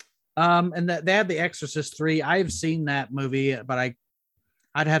 And they had The Exorcist 3. I've seen that movie, but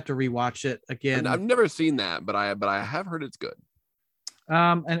I'd have to rewatch it again. I've never seen that, but I have heard it's good.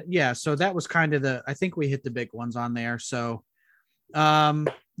 And yeah, so that was kind of I think we hit the big ones on there. So,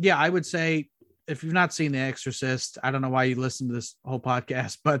 yeah, I would say if you've not seen The Exorcist, I don't know why you listen to this whole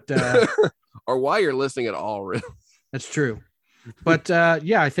podcast, but or why you're listening at all, really. That's true. But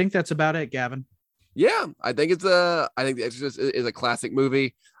yeah, I think that's about it, Gavin. Yeah, I think The Exorcist is a classic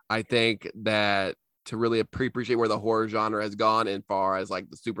movie. I think that to really appreciate where the horror genre has gone as far as like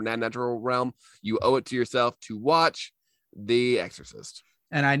the supernatural realm, you owe it to yourself to watch The Exorcist.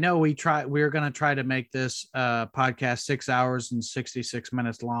 And I know we're going to try to make this podcast 6 hours and 66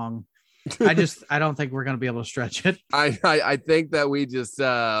 minutes long. I don't think we're going to be able to stretch it. I think that we just,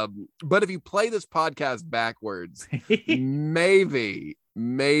 but if you play this podcast backwards, maybe.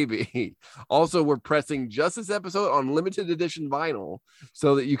 Also, we're pressing just this episode on limited edition vinyl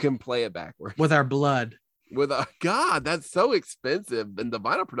so that you can play it backwards with our blood. God, that's so expensive, and the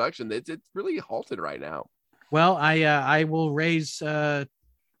vinyl production it's really halted right now. Well, I will raise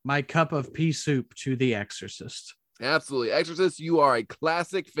my cup of pea soup to The Exorcist. Absolutely, Exorcist, you are a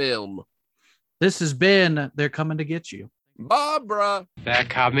classic film. This has been They're Coming to Get You. Barbara, they're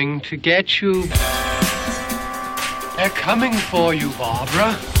coming to get you. They're coming for you,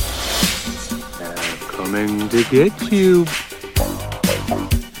 Barbara. They're coming to get you.